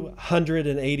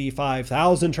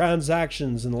 285,000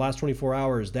 transactions in the last 24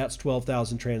 hours. That's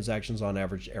 12,000 transactions on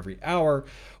average every hour,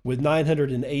 with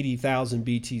 980,000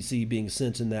 BTC being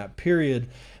sent in that period.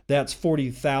 That's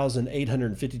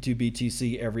 40,852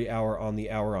 BTC every hour on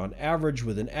the hour on average,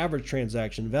 with an average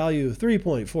transaction value of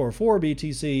 3.44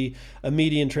 BTC, a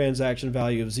median transaction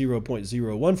value of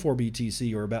 0.014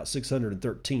 BTC, or about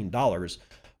 $613.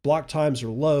 Block times are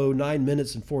low, 9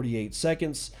 minutes and 48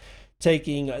 seconds.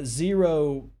 Taking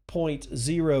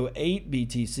 0.08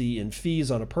 BTC in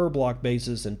fees on a per block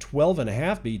basis, and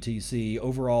 12.5 BTC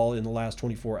overall in the last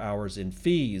 24 hours in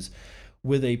fees.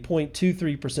 With a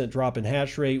 0.23% drop in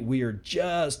hash rate, we are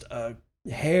just a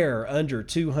hair under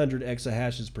 200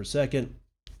 exahashes per second.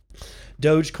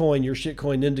 Dogecoin, your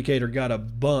shitcoin indicator, got a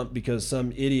bump because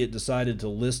some idiot decided to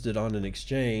list it on an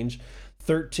exchange.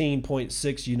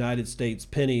 13.6 United States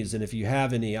pennies. And if you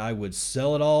have any, I would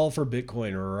sell it all for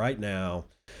Bitcoin right now.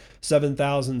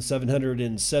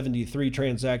 7,773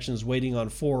 transactions waiting on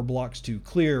 4 blocks to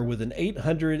clear, with an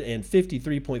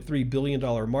 $853.3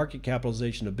 billion market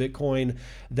capitalization of Bitcoin.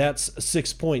 That's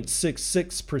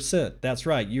 6.66%. That's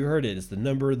right, you heard it. It's the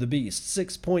number of the beast.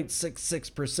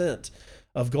 6.66%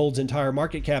 of gold's entire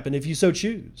market cap. And if you so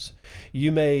choose,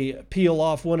 you may peel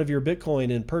off one of your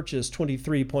Bitcoin and purchase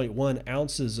 23.1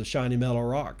 ounces of shiny metal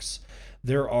rocks.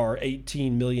 There are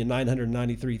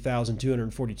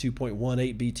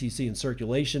 18,993,242.18 BTC in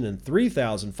circulation, and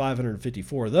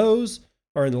 3,554 of those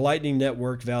are in the Lightning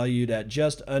Network, valued at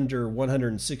just under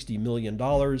 $160 million,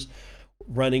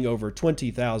 running over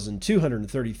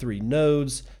 20,233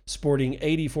 nodes, sporting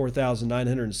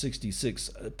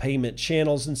 84,966 payment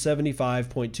channels, and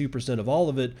 75.2% of all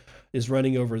of it is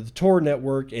running over the Tor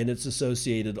network and its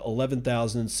associated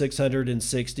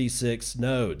 11,666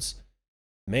 nodes.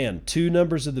 Man, 2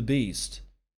 numbers of the beast.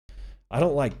 I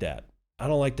don't like that. I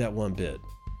don't like that one bit.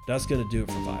 That's going to do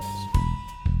it for Vitals.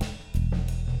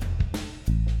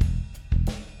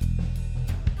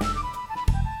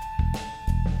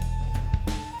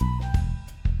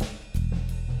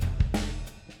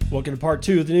 Welcome to part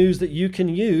 2 of the news that you can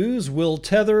use. Will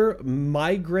Tether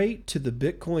migrate to the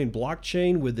Bitcoin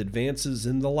blockchain with advances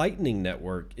in the Lightning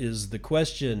Network? Is the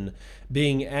question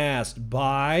being asked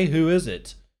by, who is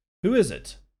it? Who is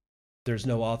it? There's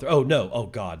no author. Oh, no. Oh,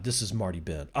 God. This is Marty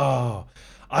Bent. Oh,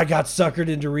 I got suckered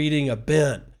into reading a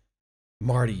Bent.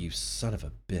 Marty, you son of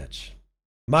a bitch.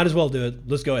 Might as well do it.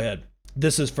 Let's go ahead.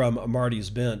 This is from Marty's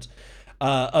Bent.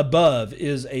 Above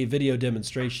is a video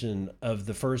demonstration of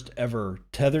the first ever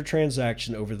Tether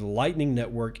transaction over the Lightning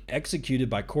Network executed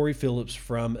by Corey Phillips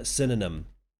from Synonym.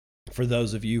 For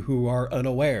those of you who are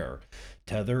unaware,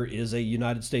 Tether is a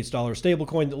United States dollar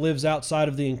stablecoin that lives outside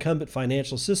of the incumbent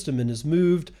financial system and is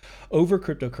moved over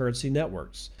cryptocurrency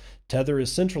networks. Tether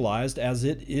is centralized as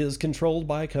it is controlled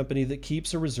by a company that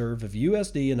keeps a reserve of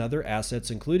USD and other assets,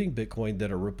 including Bitcoin,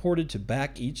 that are reported to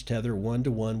back each Tether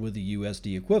 1-to-1 with the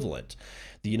USD equivalent.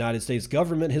 The United States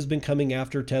government has been coming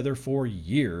after Tether for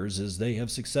years, as they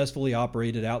have successfully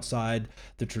operated outside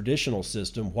the traditional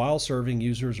system while serving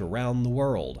users around the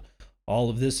world. All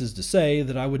of this is to say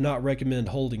that I would not recommend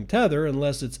holding Tether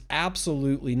unless it's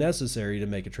absolutely necessary to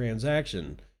make a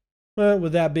transaction. Well,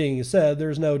 with that being said,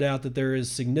 there's no doubt that there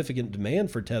is significant demand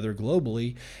for Tether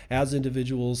globally as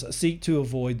individuals seek to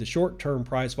avoid the short-term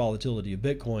price volatility of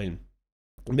Bitcoin.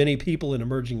 Many people in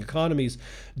emerging economies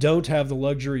don't have the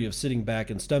luxury of sitting back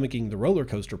and stomaching the roller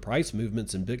coaster price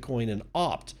movements in Bitcoin and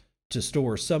opt to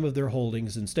store some of their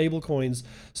holdings in stablecoins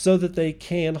so that they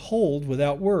can hold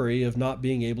without worry of not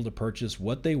being able to purchase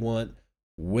what they want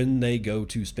when they go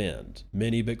to spend.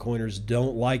 Many Bitcoiners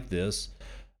don't like this,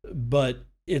 but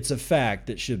it's a fact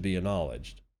that should be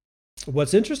acknowledged.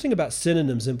 What's interesting about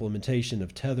Synonym's implementation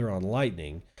of Tether on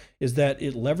Lightning is that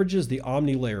it leverages the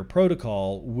OmniLayer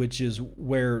protocol, which is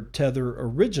where Tether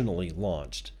originally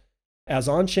launched. As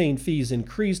on-chain fees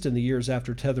increased in the years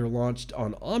after Tether launched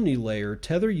on OmniLayer,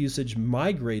 Tether usage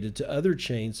migrated to other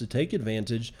chains to take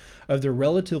advantage of their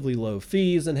relatively low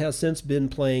fees and has since been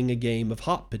playing a game of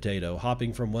hot potato,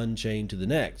 hopping from one chain to the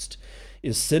next.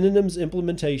 Is Synonym's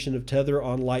implementation of Tether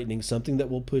on Lightning something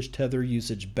that will push Tether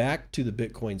usage back to the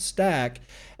Bitcoin stack,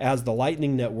 as the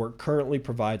Lightning Network currently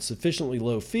provides sufficiently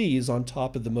low fees on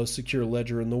top of the most secure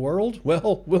ledger in the world?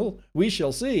 Well, we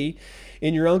shall see.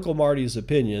 In your Uncle Marty's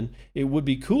opinion, it would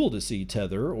be cool to see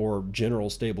Tether, or general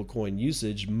stablecoin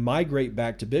usage, migrate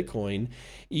back to Bitcoin,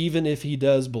 even if he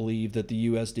does believe that the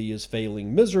USD is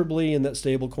failing miserably and that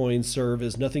stablecoins serve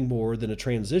as nothing more than a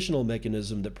transitional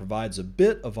mechanism that provides a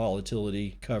bit of volatility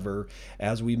cover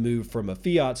as we move from a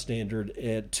fiat standard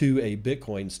to a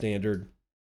Bitcoin standard.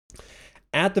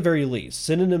 At the very least,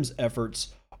 Synonym's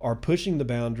efforts are pushing the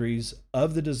boundaries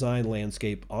of the design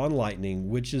landscape on Lightning,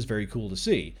 which is very cool to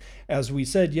see. As we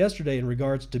said yesterday in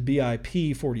regards to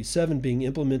BIP 47 being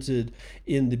implemented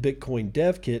in the Bitcoin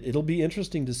dev kit, it'll be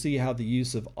interesting to see how the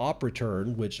use of op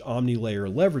return, which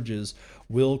OmniLayer leverages,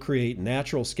 will create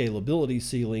natural scalability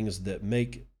ceilings that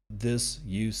make this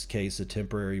use case a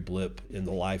temporary blip in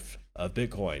the life of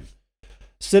Bitcoin.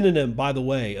 Synonym, by the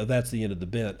way, that's the end of the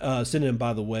bit. Synonym,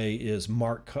 by the way, is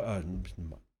John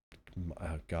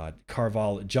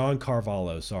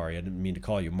Carvalho. Sorry, I didn't mean to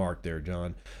call you Mark there,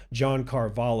 John. John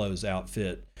Carvalho's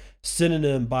outfit.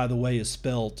 Synonym, by the way, is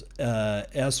spelled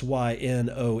S-Y-N-O-N-Y-M.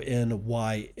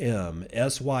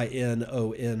 S-Y-N-O-N-Y-M.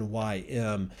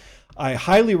 I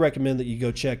highly recommend that you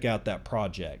go check out that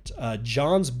project.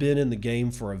 John's been in the game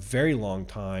for a very long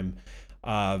time.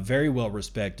 very well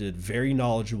respected, very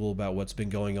knowledgeable about what's been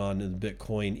going on in the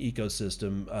Bitcoin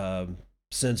ecosystem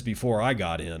since before I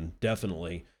got in,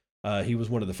 definitely. He was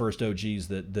one of the first OGs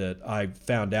that I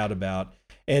found out about.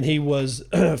 And he was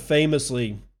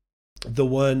famously the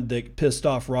one that pissed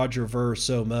off Roger Ver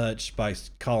so much by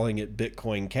calling it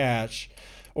Bitcoin Cash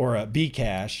or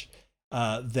Bcash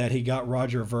that he got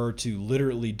Roger Ver to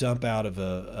literally dump out of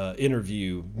a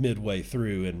interview midway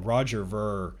through. And Roger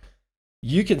Ver,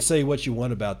 you can say what you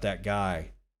want about that guy,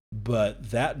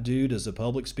 but that dude as a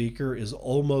public speaker is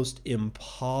almost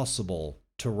impossible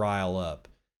to rile up.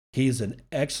 He's an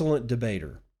excellent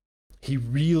debater. He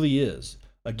really is.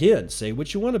 Again, say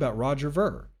what you want about Roger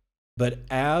Ver, but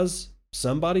as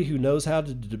somebody who knows how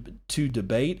to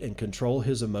debate and control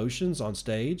his emotions on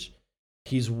stage,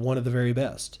 he's one of the very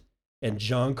best. And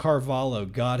John Carvalho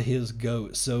got his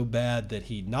goat so bad that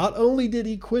he not only did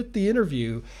he quit the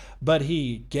interview, but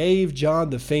he gave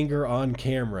John the finger on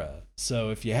camera.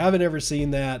 So if you haven't ever seen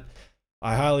that,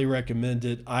 I highly recommend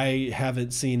it. I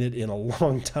haven't seen it in a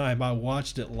long time. I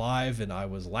watched it live and I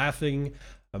was laughing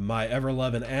my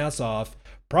ever-loving ass off,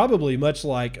 probably much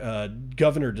like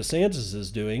Governor DeSantis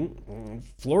is doing.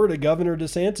 Florida Governor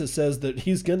DeSantis says that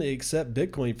he's going to accept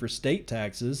Bitcoin for state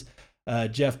taxes.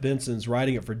 Jeff Benson's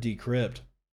writing it for Decrypt.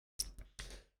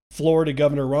 Florida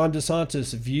Governor Ron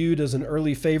DeSantis, viewed as an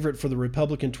early favorite for the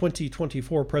Republican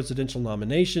 2024 presidential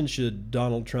nomination should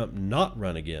Donald Trump not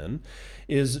run again,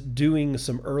 is doing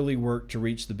some early work to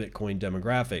reach the Bitcoin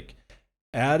demographic.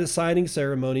 At a signing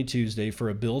ceremony Tuesday for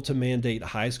a bill to mandate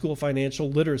high school financial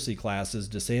literacy classes,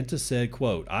 DeSantis said,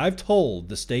 quote, "I've told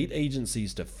the state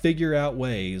agencies to figure out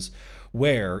ways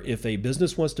where if a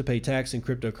business wants to pay tax in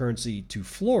cryptocurrency to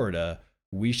Florida,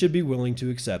 we should be willing to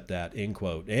accept that," end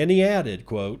quote. And he added,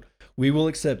 quote, "We will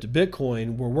accept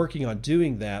Bitcoin. We're working on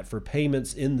doing that for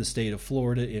payments in the state of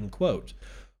Florida," end quote.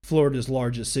 Florida's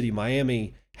largest city,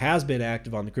 Miami, has been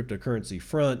active on the cryptocurrency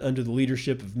front. Under the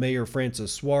leadership of Mayor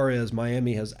Francis Suarez,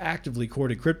 Miami has actively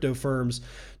courted crypto firms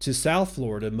to South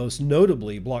Florida, most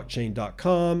notably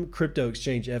Blockchain.com. Crypto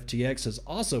exchange FTX has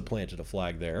also planted a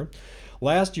flag there.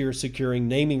 Last year, securing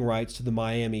naming rights to the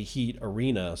Miami Heat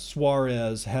arena,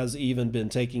 Suarez has even been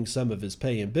taking some of his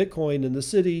pay in Bitcoin, and the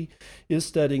city is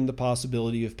studying the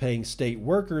possibility of paying state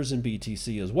workers in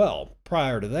BTC as well.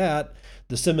 Prior to that,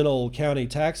 the Seminole County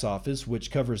Tax Office,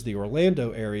 which covers the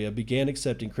Orlando area, began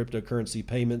accepting cryptocurrency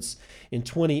payments in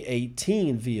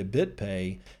 2018 via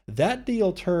BitPay. That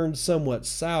deal turned somewhat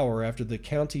sour after the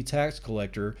county tax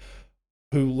collector,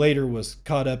 who later was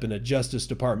caught up in a Justice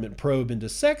Department probe into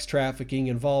sex trafficking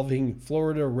involving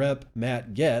Florida Rep.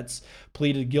 Matt Gaetz,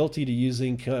 pleaded guilty to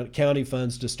using county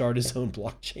funds to start his own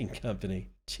blockchain company.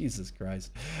 Jesus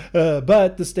Christ.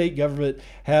 But the state government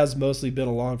has mostly been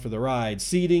along for the ride,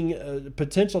 ceding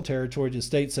potential territory to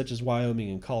states such as Wyoming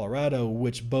and Colorado,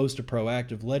 which boast a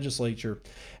proactive legislature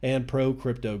and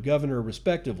pro-crypto governor,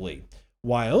 respectively.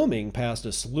 Wyoming passed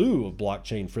a slew of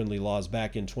blockchain-friendly laws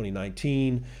back in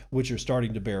 2019, which are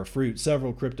starting to bear fruit.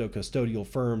 Several crypto custodial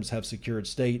firms have secured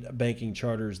state banking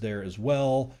charters there as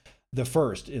well, the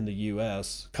first in the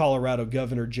U.S. Colorado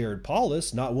Governor Jared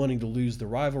Polis, not wanting to lose the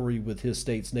rivalry with his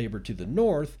state's neighbor to the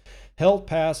north, helped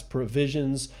pass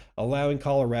provisions allowing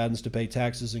Coloradans to pay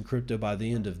taxes in crypto by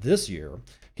the end of this year.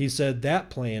 He said that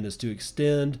plan is to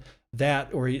extend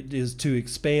that, or it is to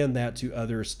expand that to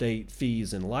other state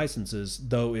fees and licenses,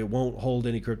 though it won't hold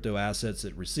any crypto assets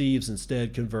it receives,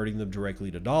 instead converting them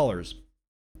directly to dollars.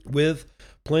 With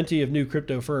plenty of new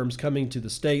crypto firms coming to the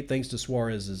state thanks to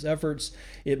Suarez's efforts,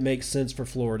 it makes sense for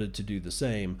Florida to do the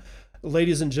same.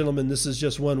 Ladies and gentlemen, this is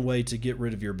just one way to get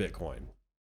rid of your Bitcoin.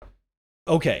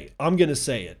 Okay, I'm going to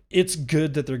say it. It's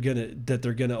good that they're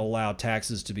going to allow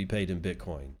taxes to be paid in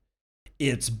Bitcoin.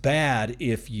 It's bad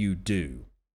if you do.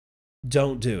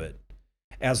 Don't do it.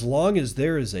 As long as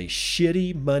there is a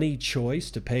shitty money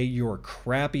choice to pay your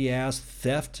crappy ass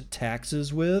theft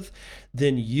taxes with,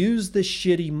 then use the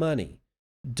shitty money.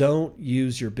 Don't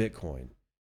use your Bitcoin.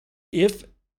 If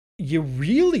you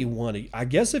really want to, I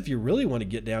guess if you really want to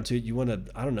get down to it, you want to,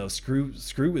 I don't know, screw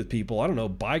with people. I don't know,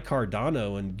 buy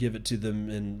Cardano and give it to them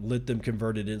and let them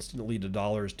convert it instantly to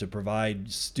dollars to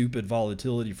provide stupid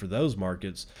volatility for those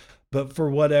markets. But for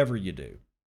whatever you do,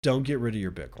 don't get rid of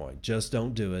your Bitcoin. Just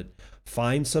don't do it.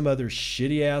 Find some other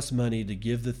shitty ass money to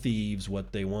give the thieves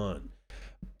what they want.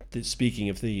 Speaking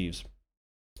of thieves,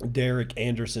 Derek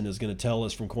Anderson is going to tell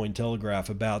us from Cointelegraph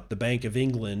about the Bank of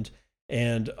England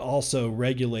and also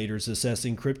regulators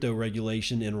assessing crypto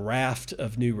regulation in raft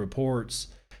of new reports.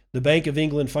 The Bank of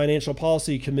England Financial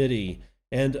Policy Committee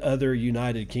and other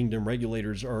United Kingdom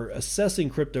regulators are assessing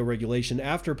crypto regulation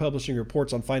after publishing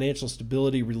reports on financial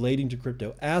stability relating to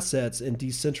crypto assets and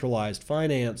decentralized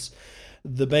finance.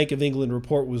 The Bank of England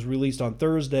report was released on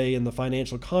Thursday, and the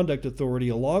Financial Conduct Authority,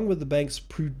 along with the bank's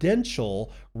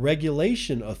Prudential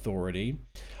Regulation Authority,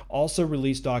 also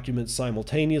released documents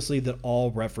simultaneously that all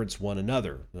reference one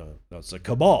another. That's a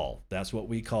cabal. That's what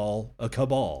we call a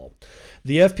cabal.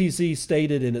 The FPC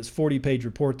stated in its 40-page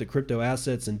report that crypto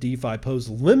assets and DeFi pose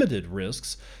limited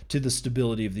risks to the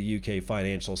stability of the UK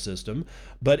financial system,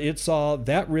 but it saw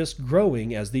that risk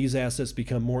growing as these assets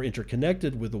become more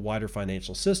interconnected with the wider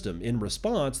financial system. In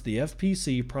response, the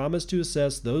FPC promised to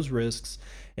assess those risks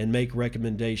and make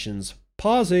recommendations.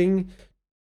 Pausing.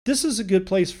 This is a good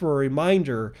place for a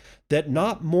reminder that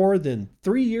not more than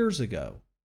 3 years ago,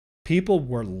 people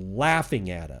were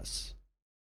laughing at us.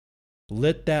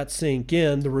 Let that sink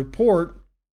in. The report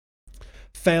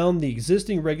found the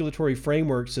existing regulatory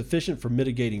framework sufficient for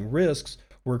mitigating risks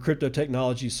where crypto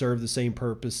technologies serve the same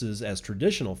purposes as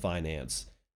traditional finance.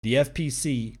 The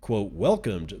FPC, quote,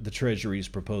 welcomed the Treasury's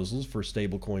proposals for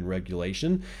stablecoin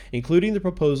regulation, including the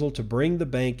proposal to bring the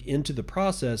bank into the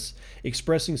process,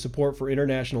 expressing support for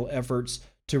international efforts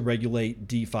to regulate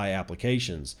DeFi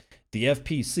applications. The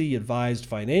FPC advised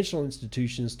financial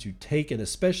institutions to take an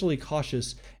especially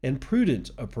cautious and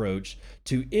prudent approach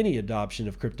to any adoption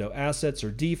of crypto assets or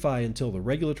DeFi until the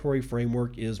regulatory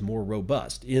framework is more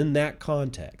robust. In that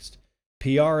context,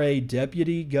 PRA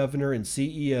Deputy Governor and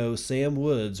CEO Sam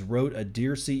Woods wrote a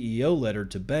Dear CEO letter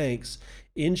to banks,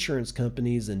 insurance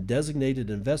companies, and designated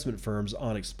investment firms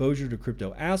on exposure to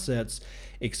crypto assets,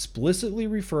 explicitly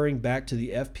referring back to the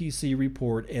FPC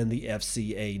report and the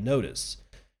FCA notice.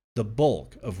 The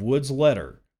bulk of Woods'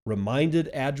 letter reminded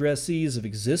addressees of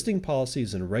existing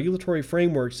policies and regulatory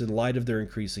frameworks in light of their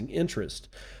increasing interest.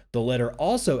 The letter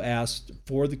also asked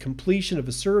for the completion of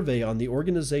a survey on the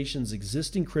organization's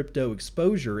existing crypto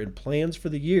exposure and plans for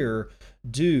the year,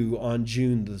 due on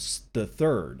June the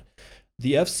 3rd.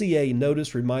 The FCA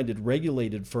notice reminded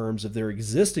regulated firms of their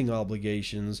existing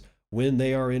obligations when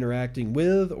they are interacting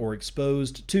with or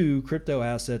exposed to crypto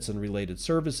assets and related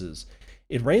services.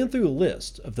 It ran through a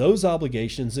list of those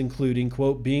obligations, including,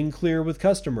 quote, being clear with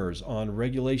customers on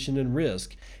regulation and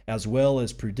risk, as well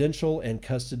as prudential and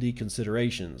custody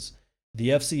considerations. The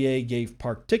FCA gave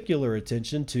particular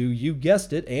attention to, you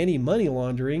guessed it, anti-money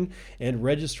laundering and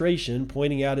registration,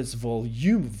 pointing out its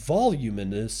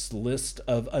voluminous list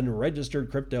of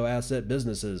unregistered crypto asset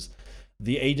businesses.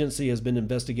 The agency has been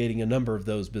investigating a number of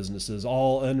those businesses.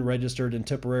 All unregistered and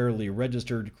temporarily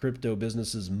registered crypto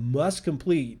businesses must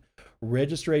complete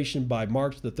registration by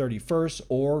March the 31st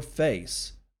or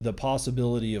face the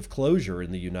possibility of closure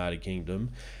in the United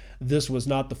Kingdom. This was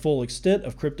not the full extent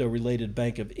of crypto-related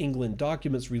Bank of England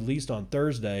documents released on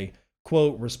Thursday.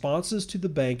 Quote, responses to the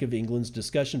Bank of England's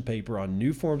discussion paper on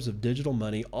new forms of digital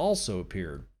money also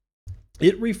appeared.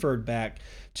 It referred back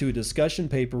to a discussion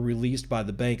paper released by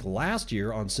the bank last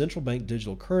year on central bank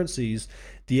digital currencies.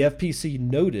 The FPC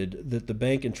noted that the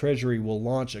bank and Treasury will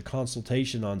launch a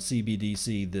consultation on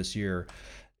CBDC this year.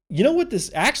 You know what?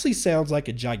 This actually sounds like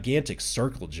a gigantic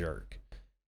circle jerk.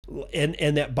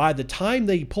 And that by the time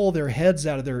they pull their heads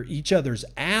out of each other's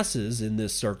asses in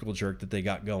this circle jerk that they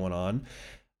got going on,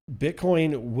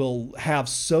 Bitcoin will have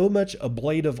so much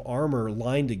ablative armor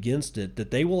lined against it that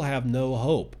they will have no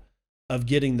hope of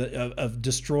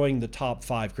destroying the top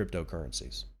 5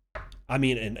 cryptocurrencies. I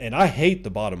mean, and I hate the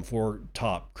bottom 4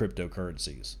 top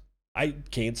cryptocurrencies. I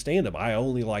can't stand them. I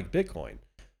only like Bitcoin.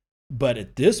 But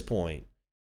at this point,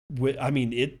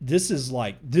 this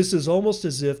is almost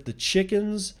as if the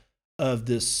chickens of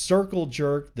this circle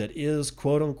jerk that is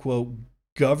quote unquote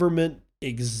government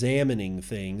examining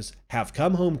things have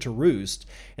come home to roost,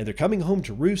 and they're coming home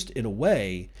to roost in a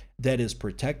way that is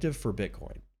protective for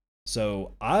Bitcoin.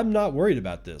 So I'm not worried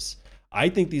about this. I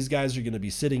think these guys are going to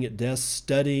be sitting at desks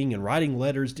studying and writing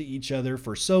letters to each other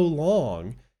for so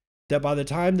long that by the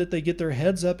time that they get their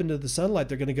heads up into the sunlight,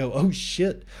 they're going to go, oh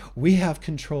shit, we have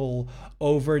control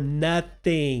over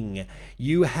nothing.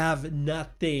 You have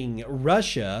nothing.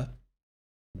 Russia,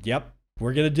 yep,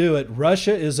 we're going to do it.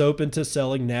 Russia is open to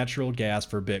selling natural gas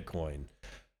for Bitcoin.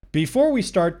 Before we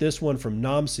start this one from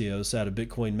Namcios out of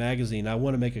Bitcoin Magazine, I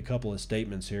want to make a couple of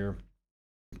statements here.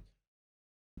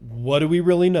 What do we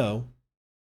really know?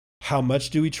 How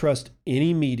much do we trust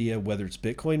any media, whether it's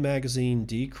Bitcoin Magazine,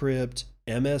 Decrypt,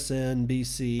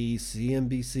 MSNBC,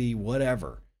 CNBC,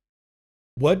 whatever?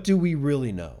 What do we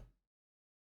really know?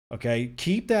 Okay,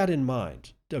 keep that in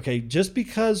mind. Okay, just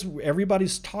because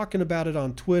everybody's talking about it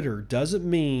on Twitter doesn't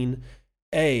mean,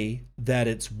 A, that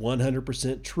it's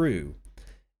 100% true.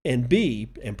 And B,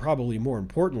 and probably more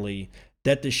importantly,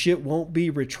 that the shit won't be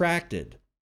retracted.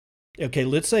 Okay,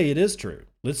 let's say it is true.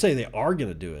 Let's say they are going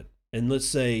to do it. And let's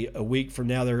say a week from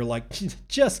now they're like,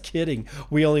 just kidding,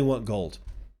 we only want gold.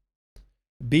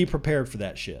 Be prepared for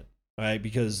that shit, right?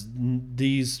 Because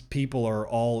these people are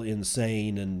all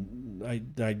insane, and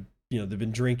they've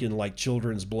been drinking like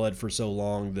children's blood for so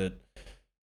long that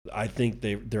I think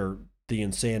they're the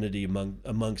insanity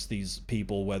amongst these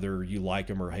people, whether you like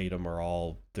them or hate them,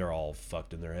 they're all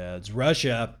fucked in their heads.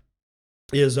 Russia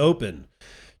is open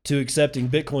to accepting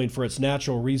Bitcoin for its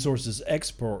natural resources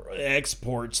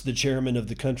exports, the chairman of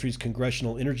the country's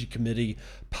Congressional Energy Committee,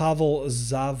 Pavel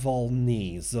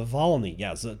Zavalny,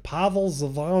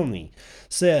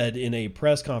 said in a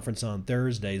press conference on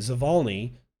Thursday.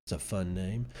 Zavalny, it's a fun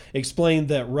name, explained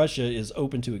that Russia is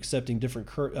open to accepting different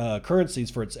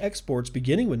currencies for its exports,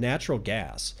 beginning with natural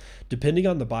gas, depending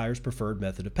on the buyer's preferred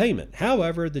method of payment.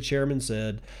 However, the chairman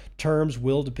said terms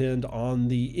will depend on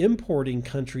the importing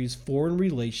country's foreign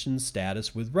relations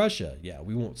status with Russia. Yeah,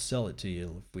 we won't sell it to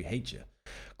you if we hate you.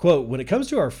 Quote, when it comes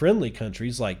to our friendly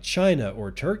countries like China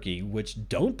or Turkey, which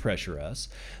don't pressure us,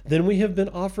 then we have been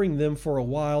offering them for a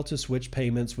while to switch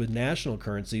payments with national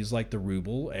currencies like the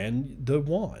ruble and the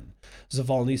yuan,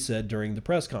 Zavalny said during the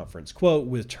press conference. Quote,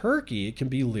 with Turkey, it can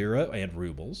be lira and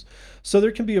rubles, so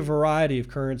there can be a variety of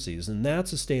currencies, and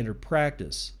that's a standard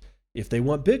practice. If they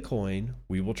want Bitcoin,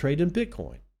 we will trade in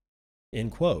Bitcoin.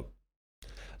 End quote.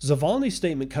 Zavalny's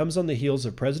statement comes on the heels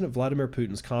of President Vladimir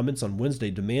Putin's comments on Wednesday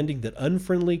demanding that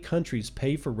unfriendly countries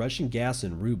pay for Russian gas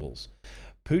in rubles.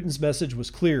 Putin's message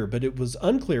was clear, but it was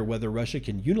unclear whether Russia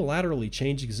can unilaterally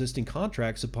change existing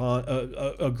contracts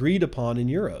agreed upon in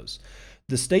euros.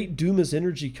 The State Duma's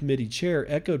Energy Committee chair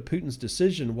echoed Putin's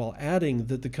decision while adding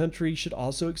that the country should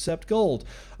also accept gold.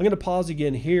 I'm going to pause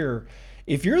again here.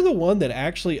 If you're the one that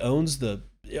actually owns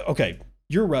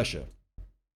you're Russia.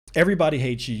 Everybody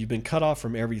hates you. You've been cut off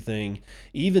from everything.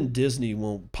 Even Disney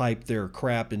won't pipe their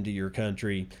crap into your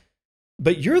country.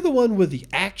 But you're the one with the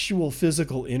actual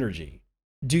physical energy.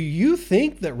 Do you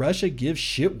think that Russia gives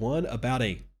shit one about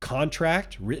a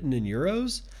contract written in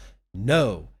euros?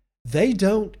 No, they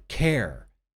don't care.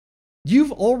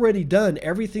 You've already done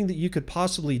everything that you could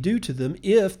possibly do to them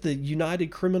if the United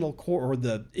Criminal Court or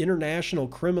the International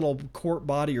Criminal Court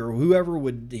body or whoever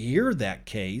would hear that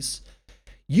case.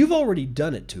 You've already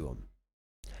done it to them.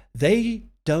 They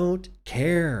don't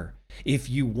care. If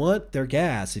you want their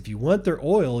gas, if you want their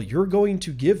oil, you're going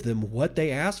to give them what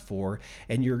they asked for.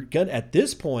 And at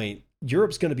this point,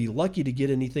 Europe's going to be lucky to get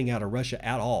anything out of Russia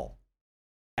at all.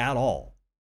 At all.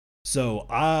 So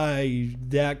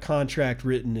that contract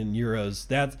written in euros,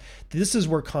 this is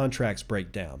where contracts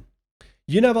break down.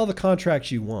 You can have all the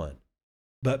contracts you want,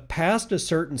 but past a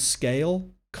certain scale,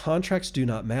 contracts do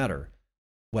not matter.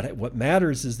 What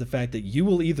matters is the fact that you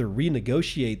will either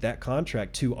renegotiate that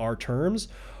contract to our terms,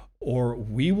 or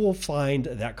we will find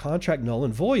that contract null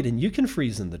and void, and you can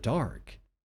freeze in the dark.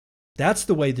 That's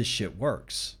the way this shit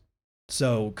works.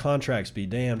 So contracts be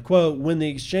damned. Quote, when the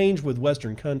exchange with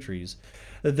Western countries,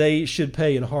 they should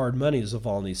pay in hard money,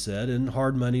 Zavalny said, and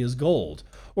hard money is gold.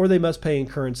 Or they must pay in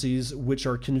currencies which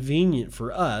are convenient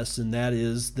for us, and that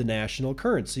is the national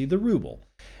currency, the ruble.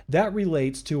 That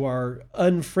relates to our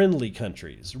unfriendly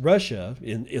countries. Russia,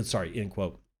 end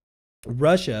quote.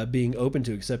 Russia being open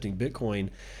to accepting Bitcoin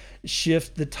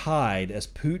shift the tide, as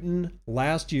Putin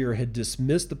last year had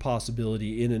dismissed the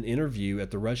possibility in an interview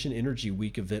at the Russian Energy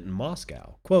Week event in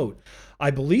Moscow. Quote,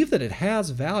 I believe that it has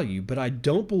value, but I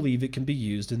don't believe it can be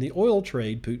used in the oil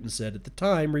trade, Putin said at the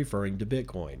time, referring to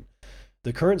Bitcoin.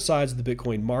 The current size of the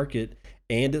Bitcoin market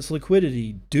and its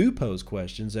liquidity do pose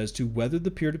questions as to whether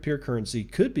the peer-to-peer currency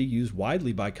could be used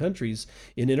widely by countries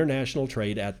in international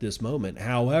trade at this moment.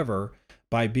 However,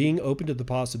 by being open to the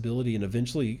possibility and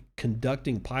eventually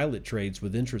conducting pilot trades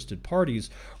with interested parties,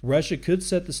 Russia could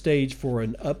set the stage for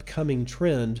an upcoming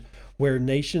trend where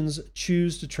nations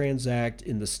choose to transact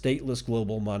in the stateless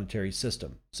global monetary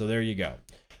system. So there you go.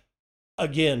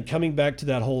 Again, coming back to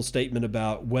that whole statement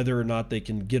about whether or not they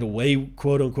can get away,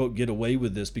 quote unquote, get away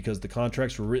with this because the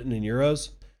contracts were written in euros.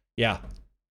 Yeah.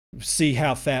 See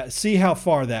how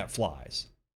far that flies.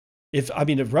 If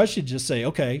Russia just say,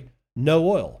 okay, no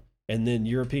oil. And then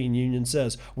European Union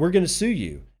says, we're going to sue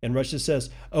you. And Russia says,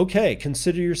 okay,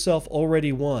 consider yourself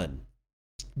already won.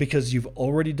 Because you've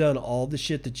already done all the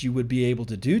shit that you would be able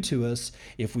to do to us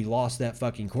if we lost that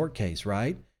fucking court case,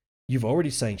 right? You've already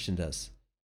sanctioned us.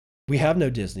 We have no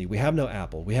Disney. We have no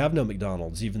Apple. We have no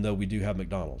McDonald's, even though we do have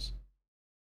McDonald's.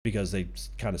 Because they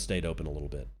kind of stayed open a little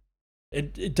bit.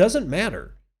 It doesn't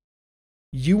matter.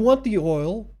 You want the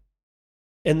oil.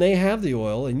 and they have the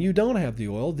oil and you don't have the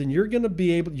oil, then you're going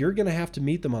to have to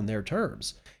meet them on their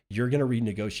terms. You're going to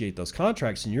renegotiate those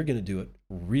contracts, and you're going to do it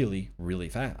really, really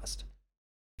fast.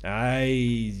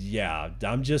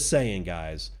 I'm just saying,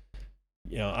 guys,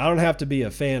 I don't have to be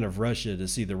a fan of Russia to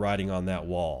see the writing on that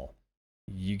wall.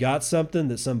 You got something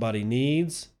that somebody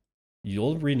needs,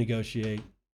 you'll renegotiate.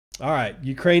 All right,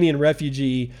 Ukrainian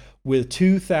refugee with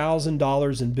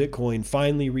 $2,000 in Bitcoin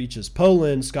finally reaches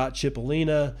Poland. Scott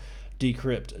Chipolina,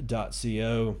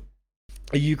 decrypt.co.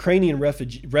 A Ukrainian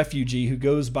refugee who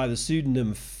goes by the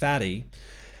pseudonym Fatty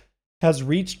has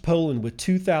reached Poland with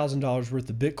 $2,000 worth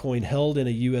of Bitcoin held in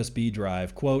a USB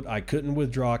drive. Quote, I couldn't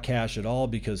withdraw cash at all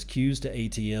because queues to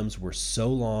ATMs were so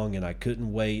long and I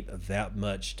couldn't wait that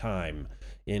much time.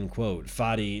 End quote.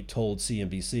 Fadi told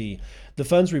CNBC. The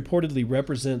funds reportedly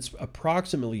represents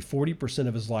approximately 40%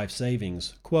 of his life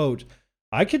savings. Quote,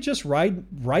 I could just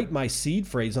write my seed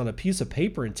phrase on a piece of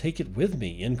paper and take it with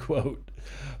me, end quote.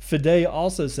 Fidei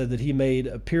also said that he made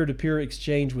a peer-to-peer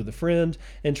exchange with a friend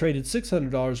and traded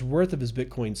 $600 worth of his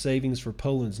Bitcoin savings for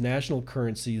Poland's national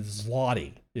currency,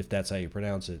 zloty, if that's how you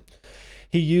pronounce it.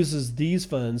 He uses these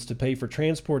funds to pay for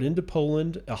transport into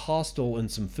Poland, a hostel,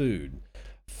 and some food.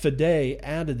 Fidei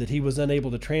added that he was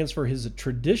unable to transfer his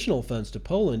traditional funds to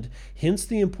Poland, hence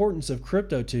the importance of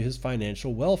crypto to his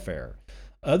financial welfare.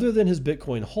 Other than his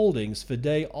Bitcoin holdings,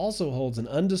 Fidei also holds an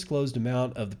undisclosed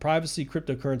amount of the privacy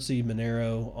cryptocurrency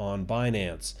Monero on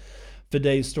Binance.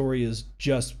 Fidei's story is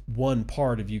just one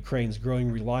part of Ukraine's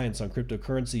growing reliance on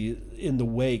cryptocurrency in the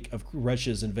wake of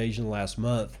Russia's invasion last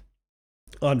month.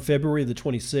 On February the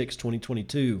 26th,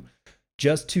 2022,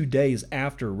 just 2 days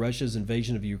after Russia's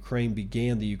invasion of Ukraine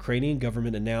began, the Ukrainian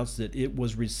government announced that it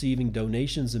was receiving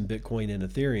donations in Bitcoin and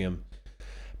Ethereum.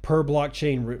 Per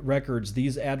blockchain records,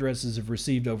 these addresses have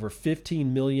received over $15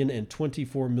 million and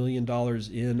 $24 million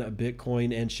in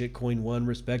Bitcoin and Shitcoin 1,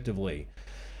 respectively.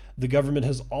 The government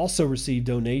has also received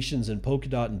donations in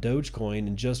Polkadot and Dogecoin,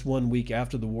 and just 1 week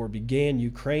after the war began,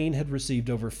 Ukraine had received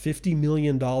over $50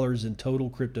 million in total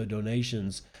crypto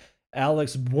donations.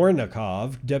 Alex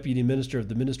Bornikov, Deputy Minister of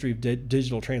the Ministry of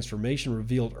Digital Transformation,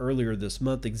 revealed earlier this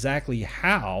month exactly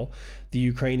how the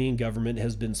Ukrainian government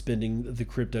has been spending the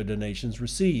crypto donations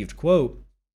received. Quote,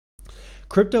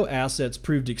 crypto assets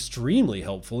proved extremely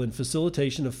helpful in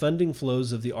facilitation of funding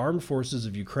flows of the armed forces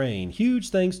of Ukraine. Huge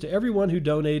thanks to everyone who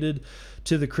donated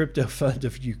to the Crypto Fund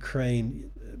of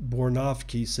Ukraine,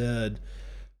 Bornovsky said,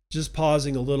 just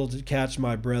pausing a little to catch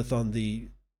my breath on the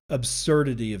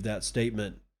absurdity of that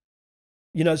statement.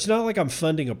 It's not like I'm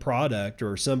funding a product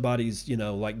or somebody's,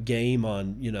 like game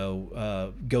on,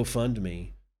 GoFundMe.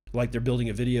 Like they're building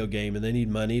a video game and they need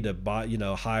money to buy,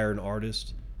 hire an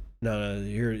artist. No,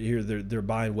 here they're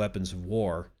buying weapons of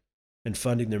war and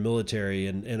funding their military.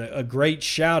 And a great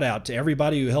shout out to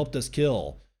everybody who helped us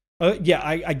kill. I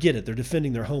get it. They're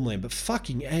defending their homeland, but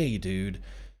fucking A, dude.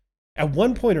 At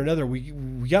one point or another, we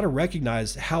got to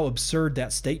recognize how absurd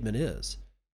that statement is.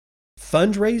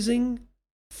 Fundraising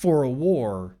for a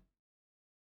war,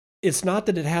 it's not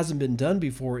that it hasn't been done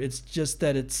before, it's just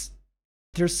that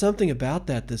there's something about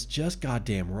that that's just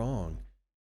goddamn wrong.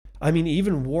 I mean,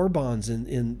 even war bonds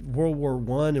in World War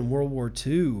I and World War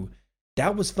II,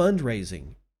 that was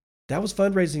fundraising. That was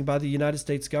fundraising by the United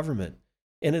States government.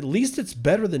 And at least it's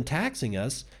better than taxing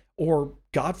us or,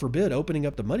 God forbid, opening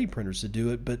up the money printers to do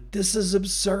it. But this is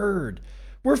absurd.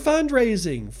 We're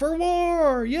fundraising for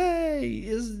war.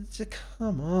 Yay.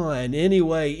 Come on.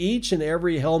 Anyway, each and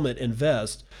every helmet and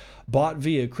vest bought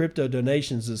via crypto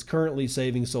donations is currently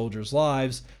saving soldiers'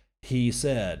 lives, he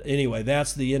said. Anyway,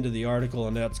 that's the end of the article,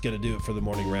 and that's going to do it for the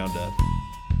morning roundup.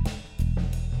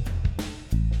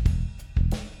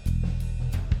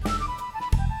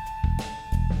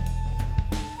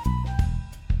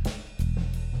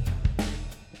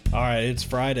 All right, it's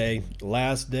Friday,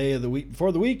 last day of the week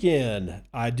before the weekend.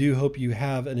 I do hope you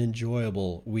have an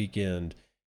enjoyable weekend.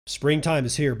 Springtime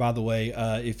is here, by the way.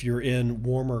 If you're in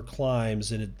warmer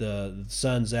climes and the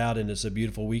sun's out and it's a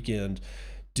beautiful weekend,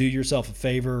 do yourself a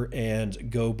favor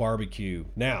and go barbecue.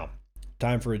 Now,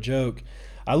 time for a joke.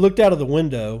 I looked out of the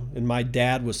window and my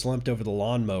dad was slumped over the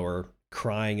lawnmower,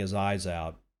 crying his eyes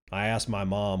out. I asked my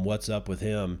mom what's up with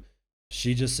him.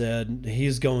 She just said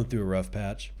he's going through a rough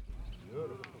patch.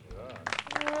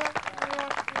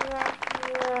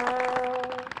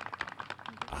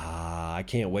 I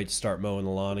can't wait to start mowing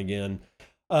the lawn again.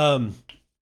 I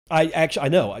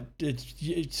know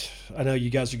I know you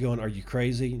guys are going, are you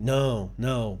crazy? No.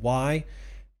 Why?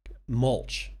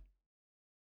 Mulch.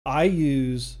 I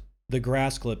use the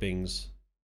grass clippings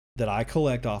that I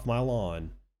collect off my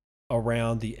lawn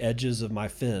around the edges of my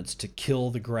fence to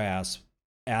kill the grass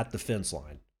at the fence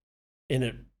line. and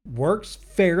it works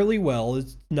fairly well.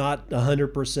 It's not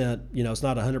 100%, it's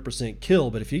not 100%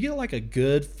 kill, but if you get like a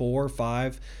good 4,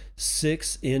 5,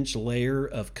 6-inch layer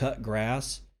of cut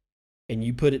grass and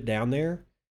you put it down there,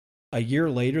 a year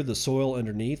later, the soil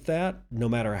underneath that, no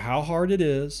matter how hard it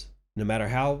is, no matter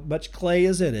how much clay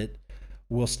is in it,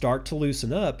 will start to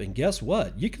loosen up. And guess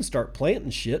what? You can start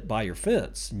planting shit by your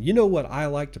fence. And you know what I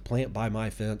like to plant by my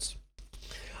fence?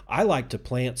 I like to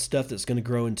plant stuff that's going to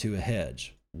grow into a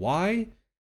hedge. Why?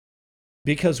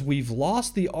 Because we've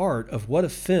lost the art of what a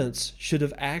fence should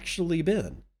have actually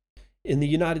been. In the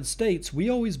United States, we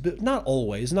always, not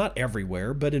always, not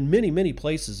everywhere, but in many, many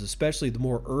places, especially the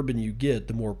more urban you get,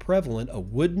 the more prevalent a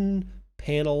wooden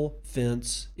panel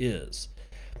fence is.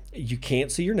 You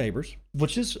can't see your neighbors,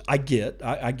 which is, I get,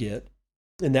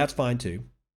 and that's fine too.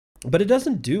 But it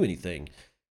doesn't do anything.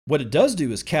 What it does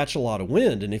do is catch a lot of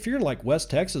wind. And if you're in like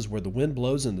West Texas where the wind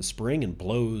blows in the spring and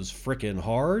blows frickin'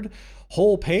 hard,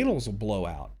 whole panels will blow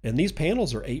out. And these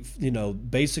panels are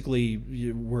basically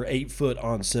we're 8 foot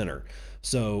on center.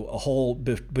 So a hole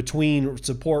between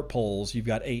support poles, you've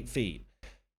got 8 feet.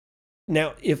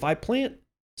 Now, if I plant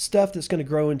stuff that's going to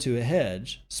grow into a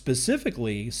hedge,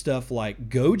 specifically stuff like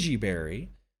goji berry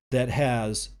that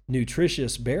has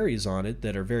nutritious berries on it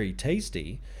that are very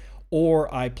tasty,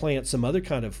 or I plant some other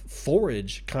kind of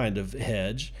forage kind of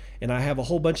hedge and I have a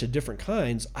whole bunch of different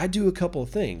kinds, I do a couple of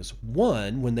things.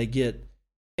 One, when they get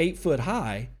 8 foot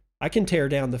high, I can tear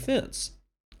down the fence.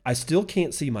 I still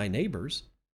can't see my neighbors.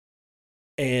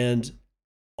 And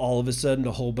all of a sudden,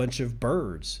 a whole bunch of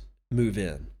birds move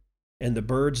in. And the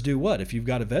birds do what? If you've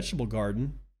got a vegetable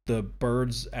garden, the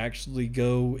birds actually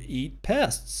go eat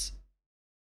pests.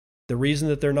 The reason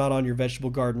that they're not on your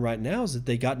vegetable garden right now is that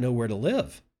they got nowhere to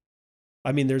live.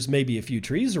 I mean, there's maybe a few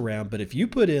trees around, but if you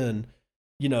put in,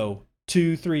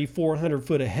 200, 300, 400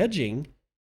 foot of hedging,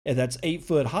 and that's 8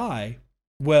 foot high,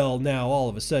 well, now all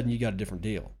of a sudden you got a different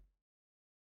deal.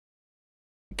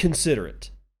 Consider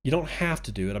it. You don't have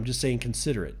to do it. I'm just saying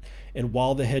consider it. And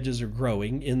while the hedges are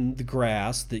growing in the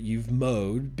grass that you've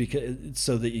mowed,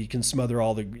 so that you can smother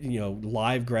all the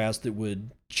live grass that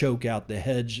would choke out the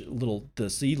hedge, the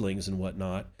seedlings and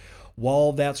whatnot,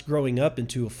 while that's growing up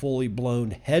into a fully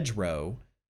blown hedgerow,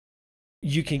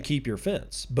 you can keep your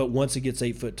fence. But once it gets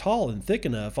 8 foot tall and thick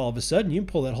enough, all of a sudden you can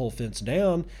pull that whole fence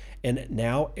down, and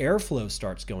now airflow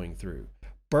starts going through.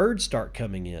 Birds start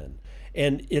coming in.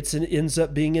 And it ends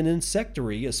up being an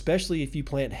insectary, especially if you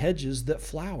plant hedges that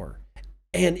flower.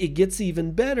 And it gets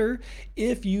even better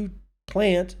if you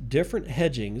plant different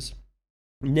hedgings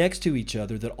next to each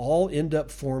other that all end up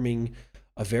forming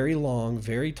a very long,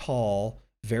 very tall,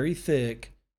 very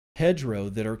thick hedgerow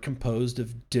that are composed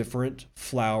of different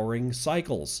flowering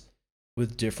cycles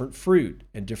with different fruit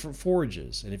and different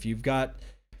forages. And if you've got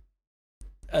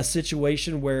a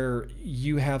situation where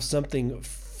you have something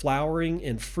flowering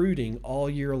and fruiting all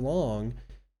year long,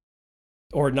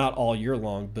 or not all year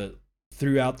long, but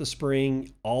throughout the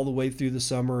spring, all the way through the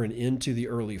summer and into the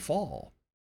early fall,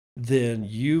 then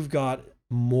you've got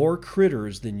more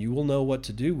critters than you will know what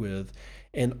to do with,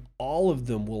 and all of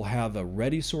them will have a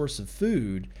ready source of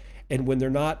food. And when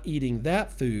they're not eating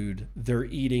that food, they're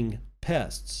eating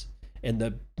pests. And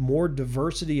the more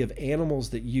diversity of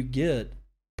animals that you get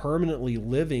permanently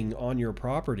living on your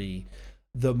property,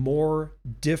 the more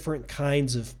different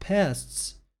kinds of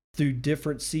pests through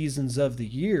different seasons of the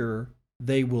year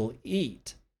they will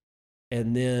eat.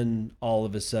 And then all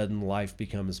of a sudden life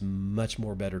becomes much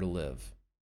more better to live.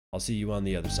 I'll see you on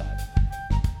the other side.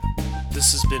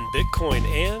 This has been Bitcoin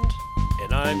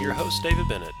and I'm your host, David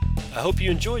Bennett. I hope you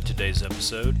enjoyed today's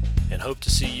episode and hope to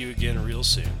see you again real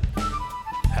soon.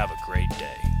 Have a great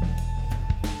day.